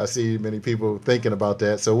 I see many people thinking about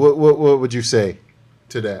that. So what would you say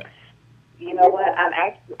to that? You know what? I'm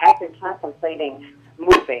actually contemplating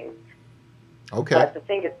moving. Okay. But the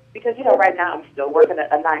thing is, because right now I'm still working a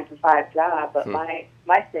 9-to-5 job, but my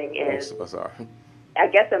thing is, I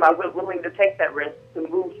guess, am I willing to take that risk to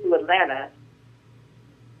move to Atlanta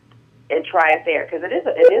and try it there? Because it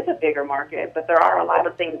is a bigger market, but there are a lot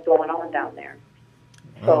of things going on down there.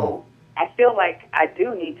 So I feel like I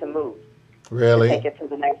do need to move. Really? To take it to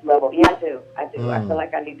the next level. Yeah, I do. I feel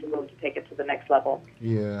like I need to move to take it to the next level.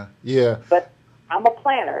 Yeah, yeah. But I'm a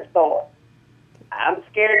planner, so I'm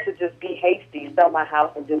scared to just be hasty, sell my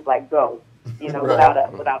house, and just go, Right. without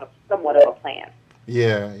a somewhat of a plan.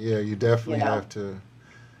 Yeah, you definitely have to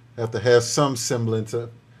have some semblance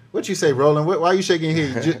of. What you say, Roland? Why are you shaking your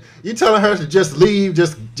head? You telling her to just leave,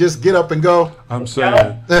 just get up and go? I'm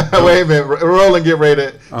saying. Wait a minute, Roland, get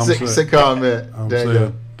ready to say comment. I'm Danielle.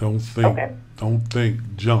 saying, don't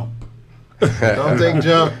think, jump. Don't think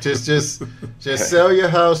jump. Just sell your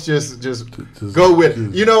house. Just go with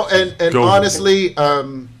it. And honestly, I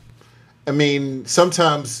mean,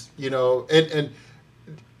 sometimes and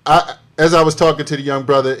as I was talking to the young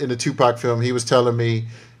brother in the Tupac film, he was telling me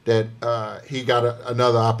that he got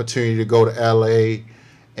another opportunity to go to LA,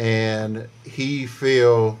 and he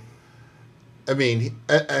feel. I mean,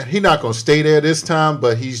 he's not going to stay there this time,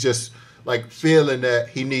 but he's just feeling that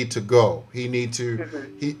he need to go. He need to.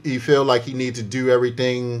 He feel like he need to do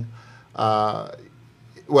everything.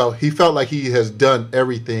 Well, he felt like he has done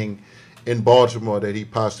everything in Baltimore that he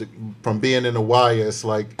possibly, from being in the wire. It's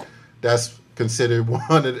that's considered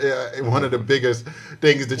one of the biggest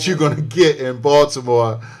things that you're going to get in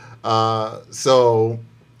Baltimore. So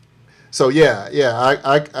yeah,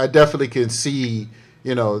 I definitely can see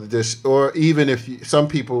this, or even if some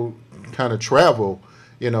people kind of travel,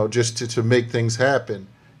 just to make things happen.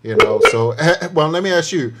 So well, let me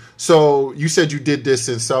ask you. So you said you did this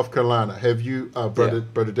in South Carolina. Have you, brother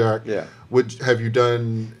Darrick? Yeah. Have you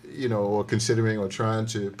done, or considering or trying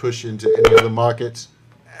to push into any other markets?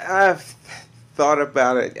 I've thought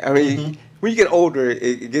about it. I mean, when you get older,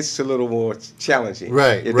 it gets a little more challenging.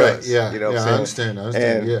 Right. It right. does, Yeah. what I'm I saying?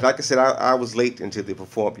 understand. And yeah. like I said, I was late into the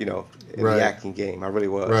in Right. the acting game. I really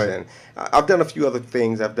was. Right. And I've done a few other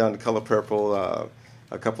things. I've done Color Purple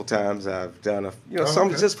a couple times. I've done some,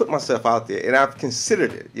 just put myself out there, and I've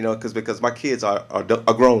considered it. Because my kids are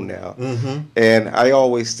grown now, and I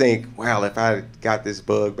always think, well, if I got this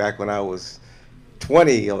bug back when I was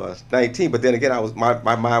 20 or 19, but then again,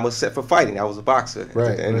 my mind was set for fighting. I was a boxer,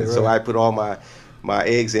 Right, and so I put all my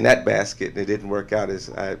eggs in that basket, and it didn't work out as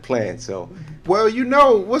I had planned. So, well,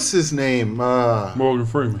 what's his name? Morgan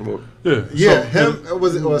Freeman. Yeah, him.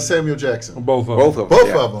 Was it or Samuel Jackson? Both of them.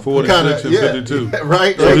 Both of them. 46 and 52.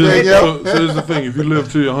 Right. So here's the thing: if you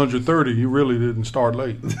live till you're 130, you really didn't start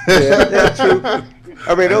late. Yeah, true.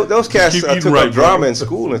 I mean, those cats took up drama in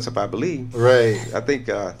school and stuff, I believe. Right. I think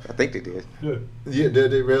they did. Yeah, did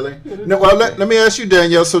they really? No. Well, let me ask you,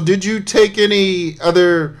 Danielle. So, did you take any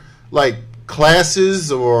other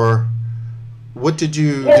classes, or what did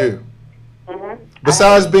you do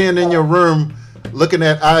besides being in your room looking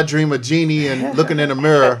at I Dream a Genie and looking in a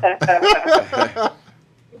mirror?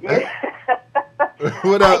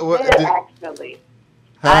 What actually?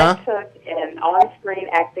 I took an on-screen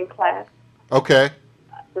acting class. Okay.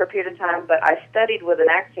 For a period of time, but I studied with an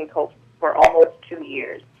acting coach for almost 2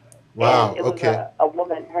 years. Wow. And it was a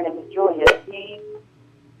woman. Her name is Julia.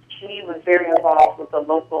 She was very involved with the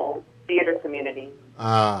local theater community.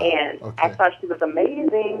 And okay. I thought she was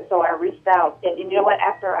amazing, so I reached out. And you know what?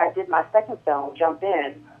 After I did my second film, Jump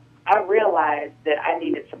In, I realized that I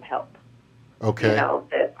needed some help. Okay. You know,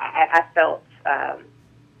 that I felt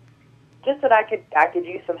just that I could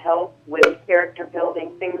use some help with character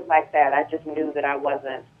building, things like that. I just knew that I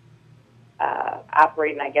wasn't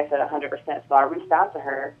operating, I guess, at 100%. So I reached out to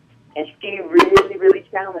her, and she really, really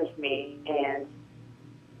challenged me. And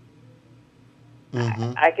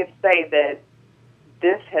I could say that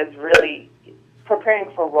this has really,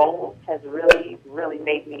 preparing for roles has really, really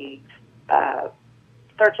made me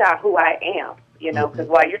search out who I am, you know, because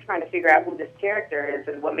while you're trying to figure out who this character is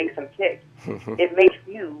and what makes him tick, it makes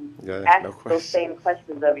you ask those same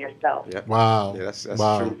questions of yourself. Yep. Wow. Yeah, that's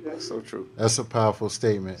wow. true. That's so true. That's a powerful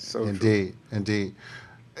statement. So indeed, true. Indeed.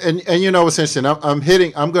 And you know what's interesting?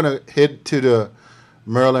 I'm going to head to the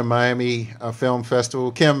Maryland, Miami Film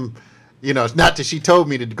Festival. Kim, you know, it's not that she told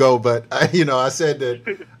me to go, but you know, I said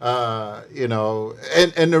that, you know,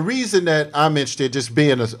 and the reason that I'm interested, just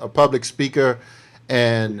being a public speaker,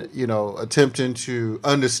 and you know, attempting to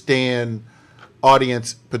understand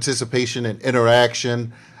audience participation and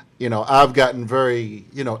interaction. You know, I've gotten very,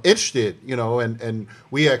 you know, interested. You know, and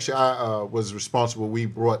we actually, I was responsible. We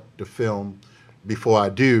brought the film before I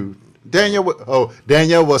do. Danielle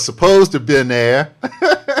was supposed to have been there.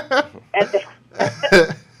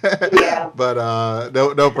 Yeah. But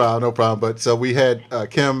no problem. But so we had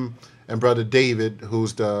Kim and brother David,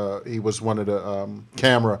 he was one of the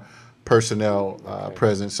camera personnel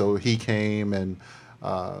present. So he came, and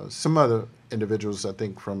some other individuals, I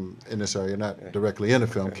think, from in this area, not directly in the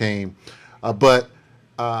film, came. But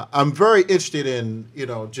I'm very interested in, you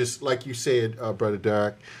know, just like you said, brother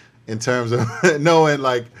Darrick, in terms of knowing,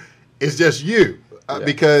 like, it's just you,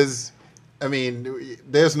 because I mean,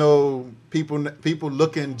 there's no people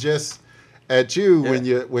looking just at you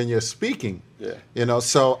when you're speaking. Yeah. You know,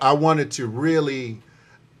 so I wanted to really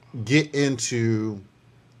get into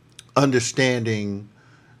understanding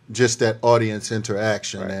just that audience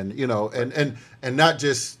interaction, and you know, and not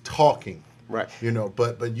just talking. Right. You know,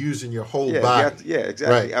 but using your whole body. Exactly.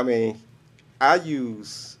 Right. I mean, I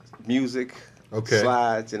use music,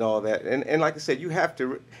 slides, and all that, and like I said, you have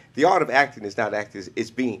to. The art of acting is not acting;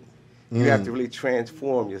 it's being. You have to really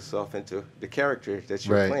transform yourself into the character that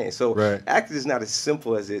you're playing. So acting is not as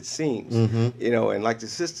simple as it seems, you know. And like the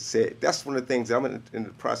sister said, that's one of the things that I'm in the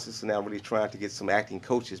process of now, really trying to get some acting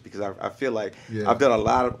coaches, because I feel like I've done a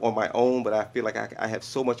lot on my own, but I feel like I have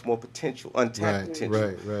so much more potential, untapped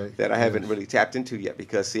potential, that I haven't really tapped into yet.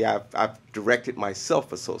 Because see, I've directed myself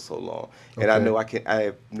for so long, and I know I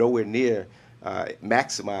have nowhere near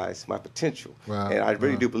maximize my potential. And I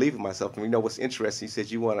really do believe in myself. And you know what's interesting, you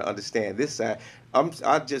said you want to understand this side.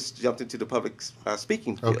 I just jumped into the public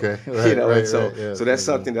speaking field. You know, so that's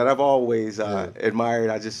something that I've always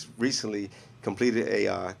admired. I just recently completed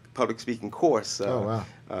a public speaking course a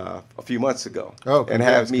few months ago, and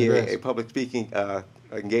have me a public speaking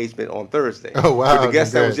engagement on Thursday. Oh wow! With the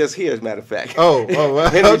guest that was just here, as a matter of fact. Oh wow!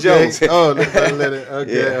 Henry Jones.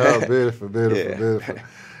 Beautiful.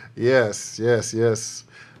 Yes.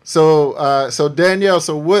 So Danielle,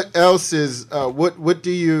 so what else is what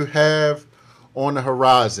do you have on the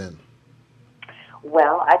horizon?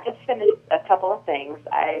 Well, I just finished a couple of things.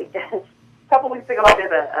 A couple weeks ago I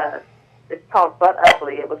did it's called But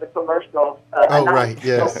Ugly. It was a commercial,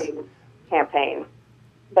 campaign.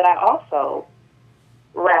 But I also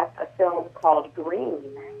wrapped a film called Green,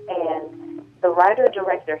 and the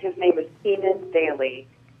writer-director, his name is Keenan Daly.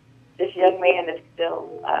 This young man is still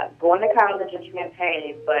going to college in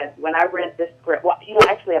Champaign, but when I read this script, well, you know,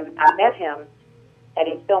 actually I met him at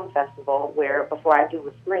a film festival before I do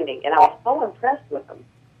a screening, and I was so impressed with him.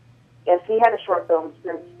 And he had a short film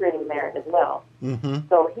screening there as well.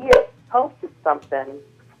 So he had posted something,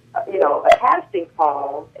 you know, a casting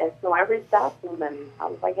call, and so I reached out to him, and I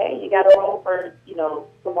was like, hey, you got a role for, you know,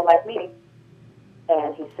 someone like me?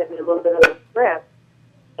 And he sent me a little bit of the script,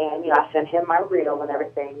 and, you know, I sent him my reel and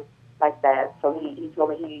everything like that. So he told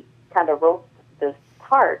me he kind of wrote this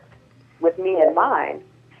part with me in mind.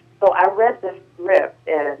 So I read this script,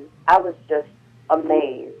 and I was just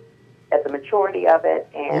amazed at the maturity of it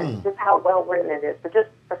and just how well written it is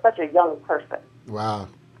for such a young person. Wow.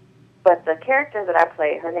 But the character that I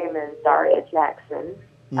play, her name is Darrick Jackson.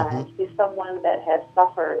 She's someone that has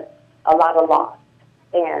suffered a lot of loss.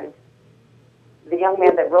 And the young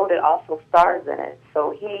man that wrote it also stars in it. So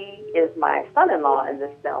he is my son-in-law in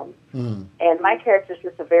this film. And my character is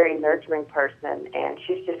just a very nurturing person, and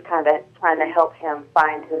she's just kind of trying to help him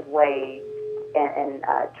find his way and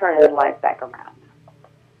turn his life back around.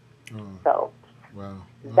 So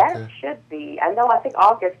that should be, I think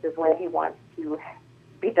August is when he wants to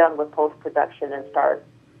be done with post-production and start.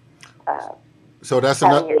 So that's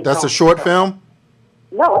a short film?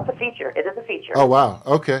 No, it's a feature. It is a feature. Oh, wow.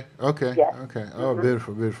 Okay. Yes. Okay. Oh,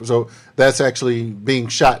 beautiful. So that's actually being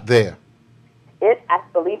shot there. I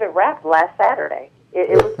believe it wrapped last Saturday.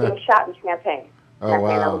 It was being shot in Champaign. Oh,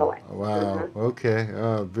 wow. Illinois. Wow. Okay.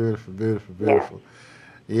 Oh, beautiful.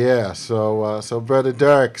 Yeah. So Brother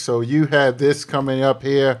Darrick, so you have this coming up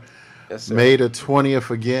here. Yes, sir. May the 20th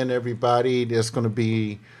again, everybody. There's going to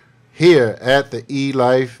be here at the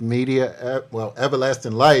E-Life Media,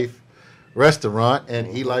 Everlasting Life Restaurant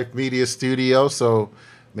and E-Life Media Studio. So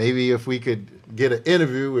maybe if we could get an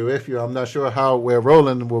interview with you, I'm not sure where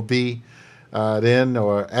Roland will be then,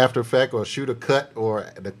 or after fact, or shoot a cut, or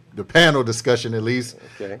the panel discussion at least.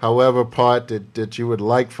 Okay. However part that you would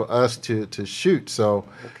like for us to shoot. So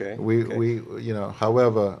Okay. we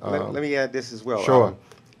however. Let me add this as well. Sure.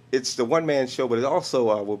 It's the one-man show, but it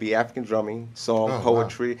also will be African drumming, song,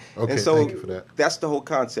 poetry. Wow. Okay, and so thank you for that. That's the whole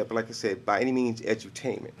concept. Like I said, by any means,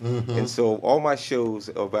 edutainment. Mm-hmm. And so all my shows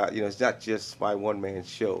are about, it's not just my one-man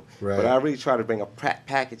show. Right. But I really try to bring a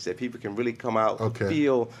package that people can really come out and Okay.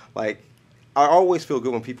 feel like, I always feel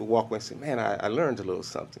good when people walk away and say, man, I learned a little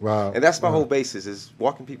something. Wow. And that's my whole basis, is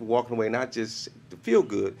people walking away, not just to feel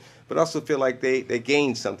good, but also feel like they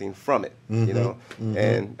gained something from it,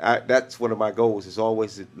 And that's one of my goals, is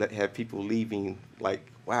always to have people leaving like,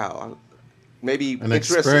 wow, maybe An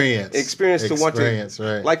experience to want to,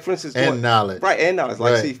 right. like, for instance, and knowledge. Right, and knowledge.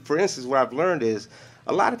 Like, Right. see, for instance, what I've learned is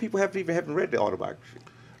a lot of people haven't read the autobiography.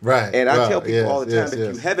 Right. And I Wow. tell people Yes, all the time, yes, if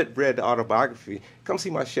yes. you haven't read the autobiography, come see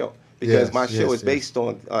my show. Because my show is based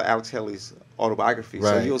on Alex Haley's autobiography.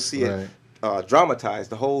 So Right, you'll see right. it dramatized.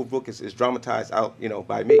 The whole book is dramatized out,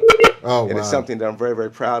 by me. Oh, And wow. it's something that I'm very, very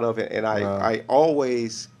proud of. And I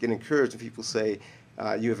always get encouraged when people say,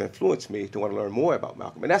 you have influenced me to want to learn more about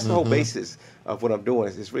Malcolm. And that's the whole basis of what I'm doing,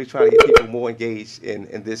 is really trying to get people more engaged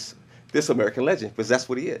in this American legend, because that's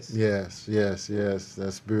what he is. Yes.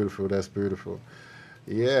 That's beautiful.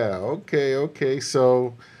 Yeah. Okay.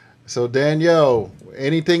 So Danielle,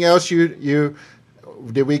 anything else you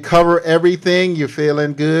did we cover everything? You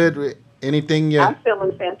feeling good? Anything? I'm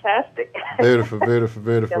feeling fantastic. Beautiful. Feeling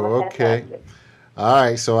Okay. fantastic. All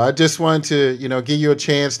right. So I just want to, give you a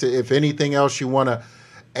chance to, if anything else you want to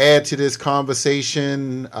add to this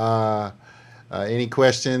conversation, any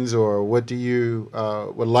questions, or what do you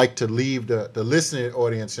would like to leave the listening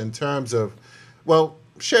audience in terms of,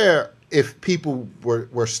 share if people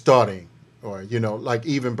were starting, or, like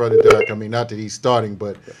even Brother Darrick, I mean, not that he's starting,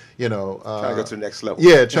 but, Trying to go to the next level.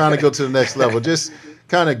 Yeah, trying to go to the next level. Just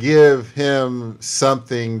kind of give him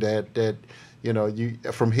something that you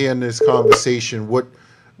from hearing this conversation, what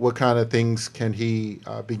kind of things can he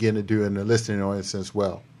begin to do in the listening audience as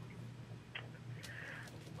well?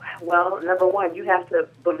 Well, number one, you have to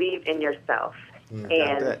believe in yourself.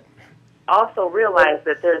 And that. also realize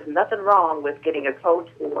that there's nothing wrong with getting a coach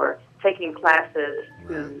or taking classes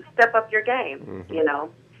to step up your game,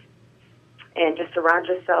 and just surround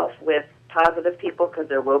yourself with positive people, because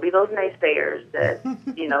there will be those naysayers that,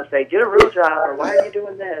 say, get a real job, or why are you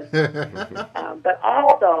doing this? But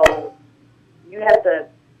also, you have to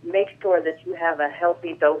make sure that you have a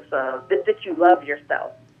healthy dose of, that you love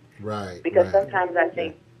yourself. Right. Because sometimes I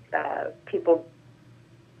think people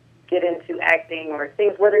get into acting or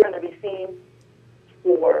things where they're going to be seen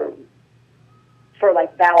for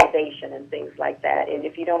like validation and things like that. And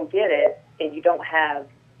if you don't get it, and you don't have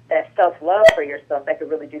that self-love for yourself, that could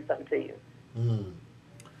really do something to you.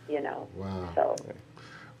 Wow. So.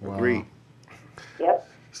 Wow. Agreed. Yep.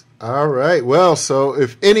 All right. Well, so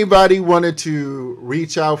if anybody wanted to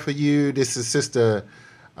reach out for you, this is Sister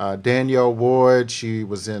Danielle Ward. She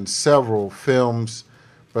was in several films,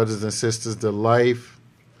 Brothers and Sisters,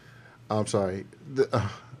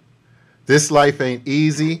 This Life Ain't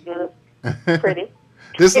Easy. Pretty.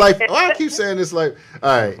 This life. I keep saying this life.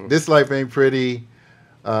 All right. This Life Ain't Pretty.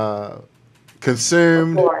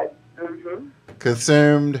 Consumed.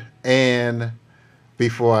 Consumed, and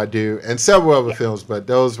Before I Do, and several other films, but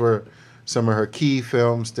those were some of her key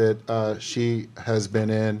films that she has been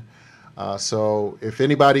in. So if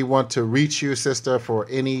anybody want to reach you, sister, for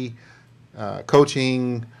any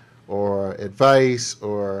coaching or advice,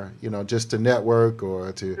 or just to network,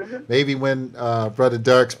 or to maybe when Brother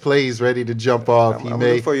Darrick's play is ready to jump off, I'm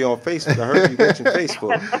looking for you on Facebook. I heard you mention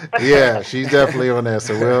Facebook. Yeah, she's definitely on there,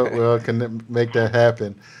 so we'll make that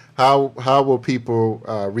happen. How will people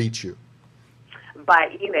reach you?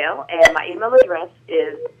 By email, and my email address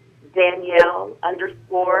is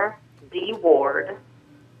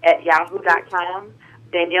Danielle_DWard@yahoo.com.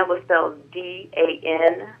 Danielle is spelled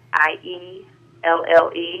DANIELLE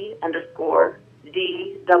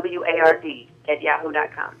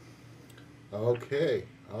DWARD@yahoo.com. Okay.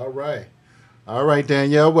 All right. All right,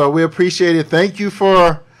 Danielle. Well, we appreciate it. Thank you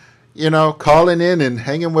for, calling in and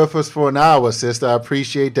hanging with us for an hour, sister. I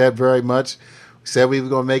appreciate that very much. We said we were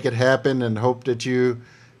going to make it happen and hope that you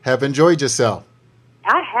have enjoyed yourself.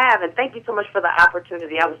 I have, and thank you so much for the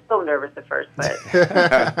opportunity. I was so nervous at first, but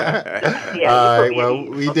yeah. All right. Well,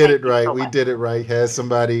 we did it right. We did it right. Had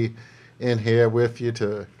somebody in here with you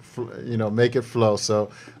to, make it flow. So,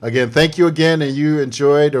 again, thank you again, and you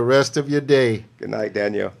enjoy the rest of your day. Good night,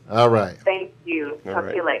 Danielle. All right. Thank you. Talk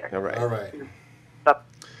to you later. All right. All right. Bye.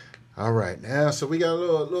 All right. Now, so we got a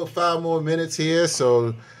little 5 more minutes here.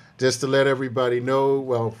 So, just to let everybody know,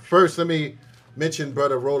 well, first, let me mention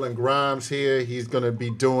Brother Roland Grimes here. He's going to be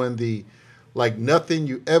doing the like nothing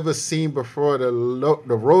you ever seen before, the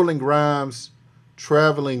Roland Grimes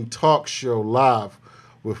traveling talk show live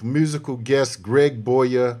with musical guest Greg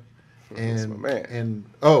Boyer and and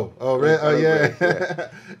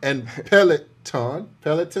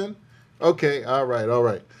Peloton. Okay, all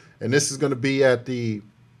right. And this is going to be at the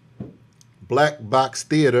Black Box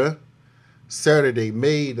Theater Saturday,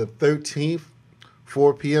 May the 13th.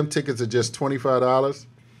 4 p.m. Tickets are just $25,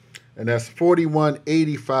 and that's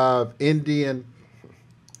 4185 Indian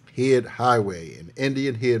Head Highway in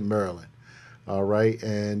Indian Head, Maryland. All right,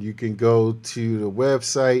 and you can go to the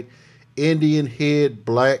website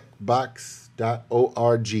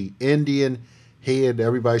indianheadblackbox.org. Indian Head,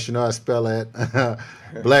 everybody should know how to spell that.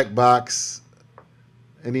 Black Box,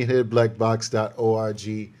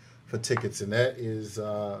 indianheadblackbox.org for tickets, and that is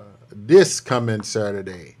this coming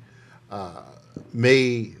Saturday.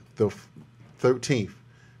 May the 13th.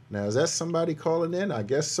 Now, is that somebody calling in? I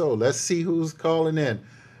guess so. Let's see who's calling in.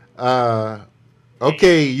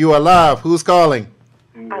 Okay, you are live. Who's calling?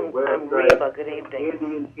 I'm Reba. Good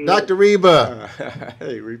evening. Dr. Reba.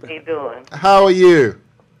 Hey, Reba. How you doing? How are you?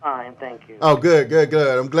 Fine, thank you. Oh, good.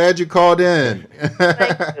 I'm glad you called in.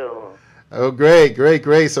 Thank you. Oh, great.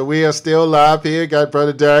 So we are still live here. Got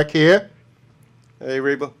Brother Darrick here. Hey,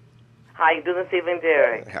 Reba. How you doing this evening,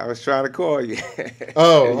 Darrick? I was trying to call you.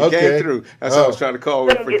 Oh, you okay. came through. That's why I was trying to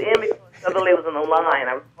call. I couldn't get in because the other lady was on the line.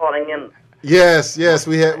 I was calling in. Yes,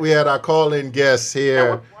 we had our call-in guests here.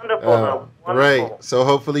 That was wonderful. Wonderful. Right. So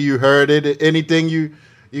hopefully you heard it. Anything you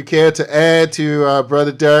care to add to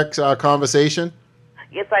Brother Darrick's conversation?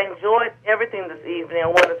 Yes, I enjoyed everything this evening. I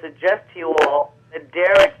want to suggest to you all that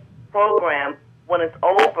Darrick's program, when it's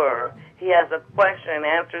over, he has a question and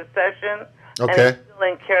answer session. Okay. And he's still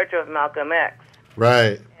in character of Malcolm X.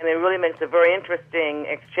 Right. And it really makes a very interesting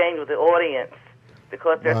exchange with the audience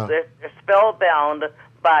because they're spellbound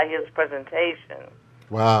by his presentation.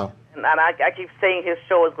 Wow. And I keep saying his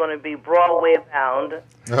show is going to be Broadway bound,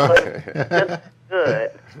 but it's just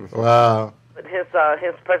good. Wow. But his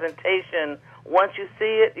presentation, once you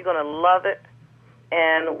see it, you're going to love it.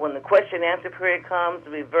 And when the question and answer period comes,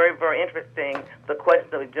 it'll be very, very interesting, the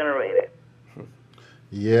questions that we generated.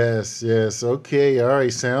 Yes. Okay. All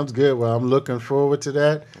right. Sounds good. Well, I'm looking forward to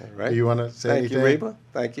that. All right. Do you want to say anything? Thank you, Reba.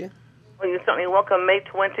 Thank you. Well, you're certainly welcome May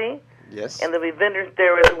 20. Yes. And there'll be vendors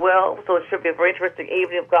there as well. So it should be a very interesting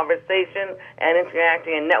evening of conversation and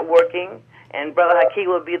interacting and networking. And Brother HAKI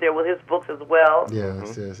will be there with his books as well.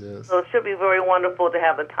 Yes. So it should be very wonderful to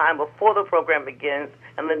have the time before the program begins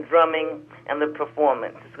and the drumming and the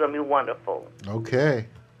performance. It's going to be wonderful. Okay.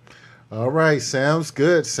 All right. Sounds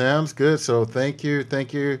good. So thank you,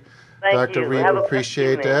 Dr. Reba.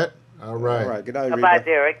 Appreciate that. All right. All right. Good night, Reba. Bye-bye,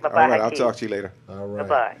 Darrick. Bye-bye, All right. HAKI. I'll talk to you later. All right.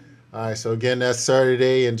 Bye-bye. All right, so again, that's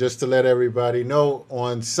Saturday, and just to let everybody know,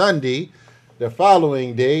 on Sunday, the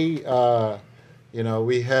following day,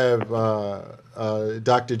 we have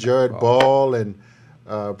Dr. Jared Ball and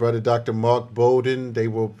Brother Dr. Mark Bowden. They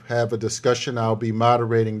will have a discussion. I'll be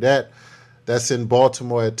moderating that. That's in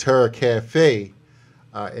Baltimore at Terra Cafe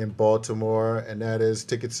in Baltimore, and that is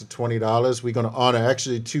tickets are $20. We're going to honor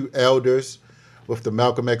actually 2 elders with the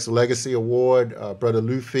Malcolm X Legacy Award, Brother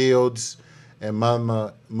Lou Fields and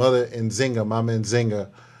Mama Nzinga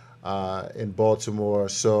in Baltimore.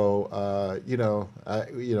 So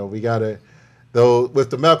we gotta with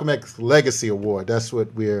the Malcolm X Legacy Award. That's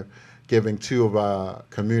what we're giving 2 of our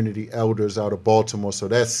community elders out of Baltimore. So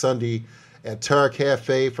that's Sunday at Terra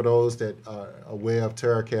Cafe. For those that are aware of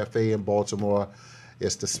Terra Cafe in Baltimore,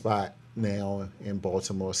 it's the spot now in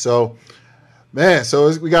Baltimore. So, man,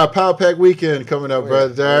 we got a Power Pack weekend coming up,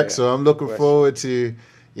 Brother Darrick. So I'm looking forward to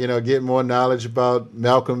get more knowledge about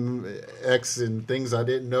Malcolm X and things I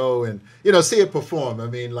didn't know, and see it perform. I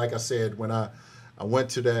mean, like I said, when I went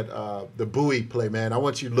to that the Bowie play, man, I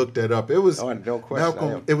want you to look that up. It was no question,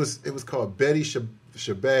 Malcolm. It was called Betty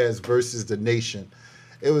Shabazz versus the Nation,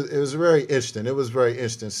 it was very interesting. It was very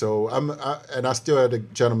interesting. So I still have the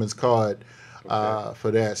gentleman's card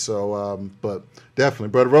for that. So, but definitely,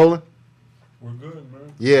 Brother Roland. We're good,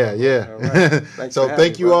 man. Yeah. Right. So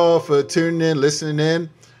thank you all for tuning in, listening in.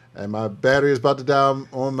 And my battery is about to die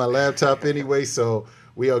on my laptop anyway, so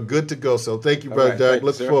we are good to go. So thank you, Brother Darrick.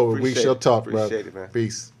 Look forward. We shall talk, brother. Appreciate it, man.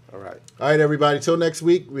 Peace. All right. All right, everybody. Till next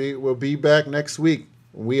week. We will be back next week.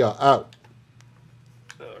 We are out.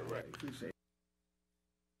 All right. Appreciate it.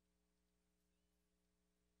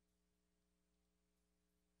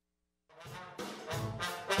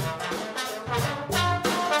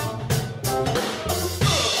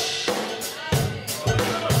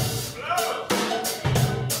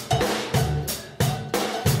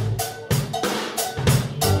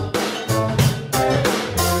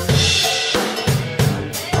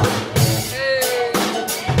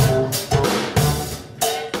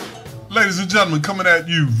 Ladies and gentlemen, coming at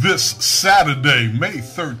you this Saturday, May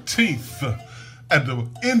 13th, at the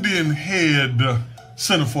Indian Head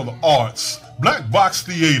Center for the Arts, Black Box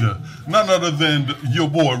Theater. None other than your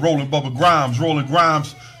boy, Rolling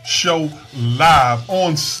Grimes show live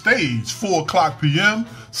on stage, 4 o'clock p.m.,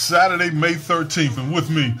 Saturday, May 13th. And with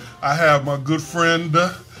me, I have my good friend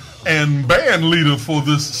and band leader for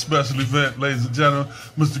this special event, ladies and gentlemen,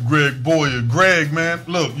 Mr. Greg Boyer. Greg, man,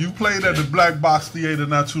 look, you played at the Black Box Theater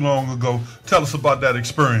not too long ago. Tell us about that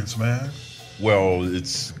experience, man. Well,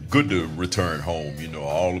 it's good to return home. You know,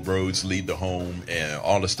 all the roads lead to home, and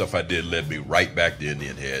all the stuff I did led me right back to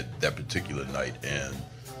Indian Head that particular night. And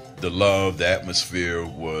the love, the atmosphere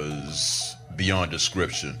was beyond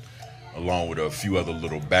description, along with a few other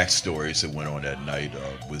little backstories that went on that night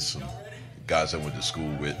with some guys I went to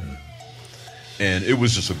school with, and it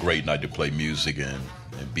was just a great night to play music and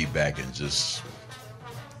be back and just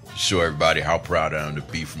show everybody how proud I am to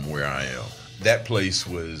be from where I am. That place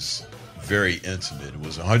was very intimate. It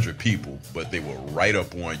was 100 people, but they were right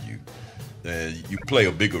up on you. And you play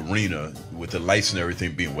a big arena with the lights and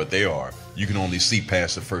everything being what they are. You can only see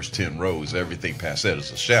past the first 10 rows. Everything past that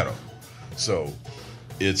is a shadow. So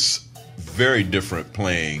it's very different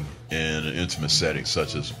playing in an intimate setting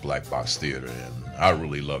such as Black Box Theater, and I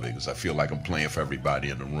really love it because I feel like I'm playing for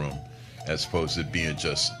everybody in the room as opposed to being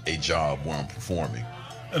just a job where I'm performing.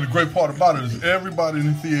 And the great part about it is everybody in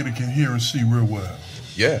the theater can hear and see real well.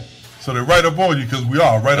 Yeah. So they're right up on you because we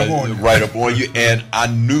are right up on you. Right up on you, and I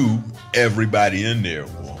knew everybody in there,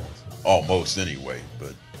 well, almost anyway,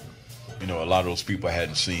 but you know, a lot of those people I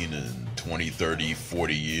hadn't seen in 20, 30,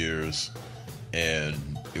 40 years,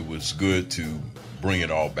 and it was good to bring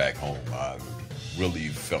it all back home. I really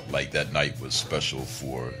felt like that night was special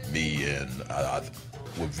for me, and I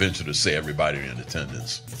would venture to say everybody in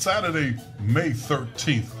attendance. Saturday, May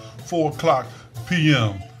 13th, 4 o'clock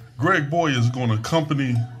p.m., Greg Boyer is going to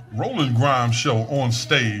accompany Rolling Grimes show on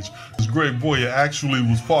stage. Greg Boyer actually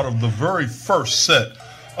was part of the very first set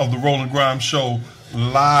of the Rolling Grimes show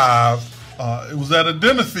live. It was at a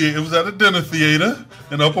dinner theater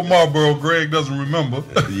in Upper Marlboro. Greg doesn't remember.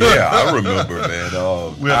 Yeah, I remember, man.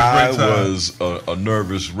 We had a great time. I was a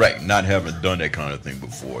nervous wreck not having done that kind of thing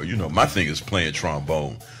before. You know, my thing is playing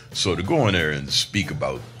trombone. So to go in there and speak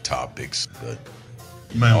about topics,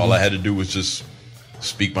 man, all I had to do was just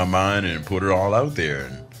speak my mind and put it all out there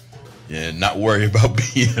and not worry about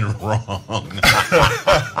being wrong.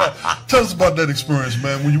 Tell us about that experience,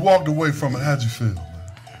 man. When you walked away from it, how'd you feel?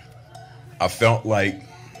 I felt like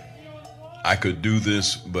I could do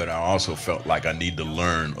this, but I also felt like I need to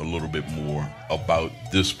learn a little bit more about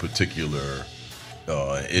this particular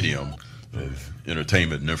idiom of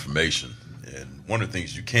entertainment and information. And one of the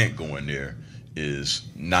things you can't go in there is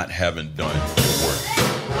not having done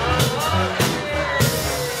the work.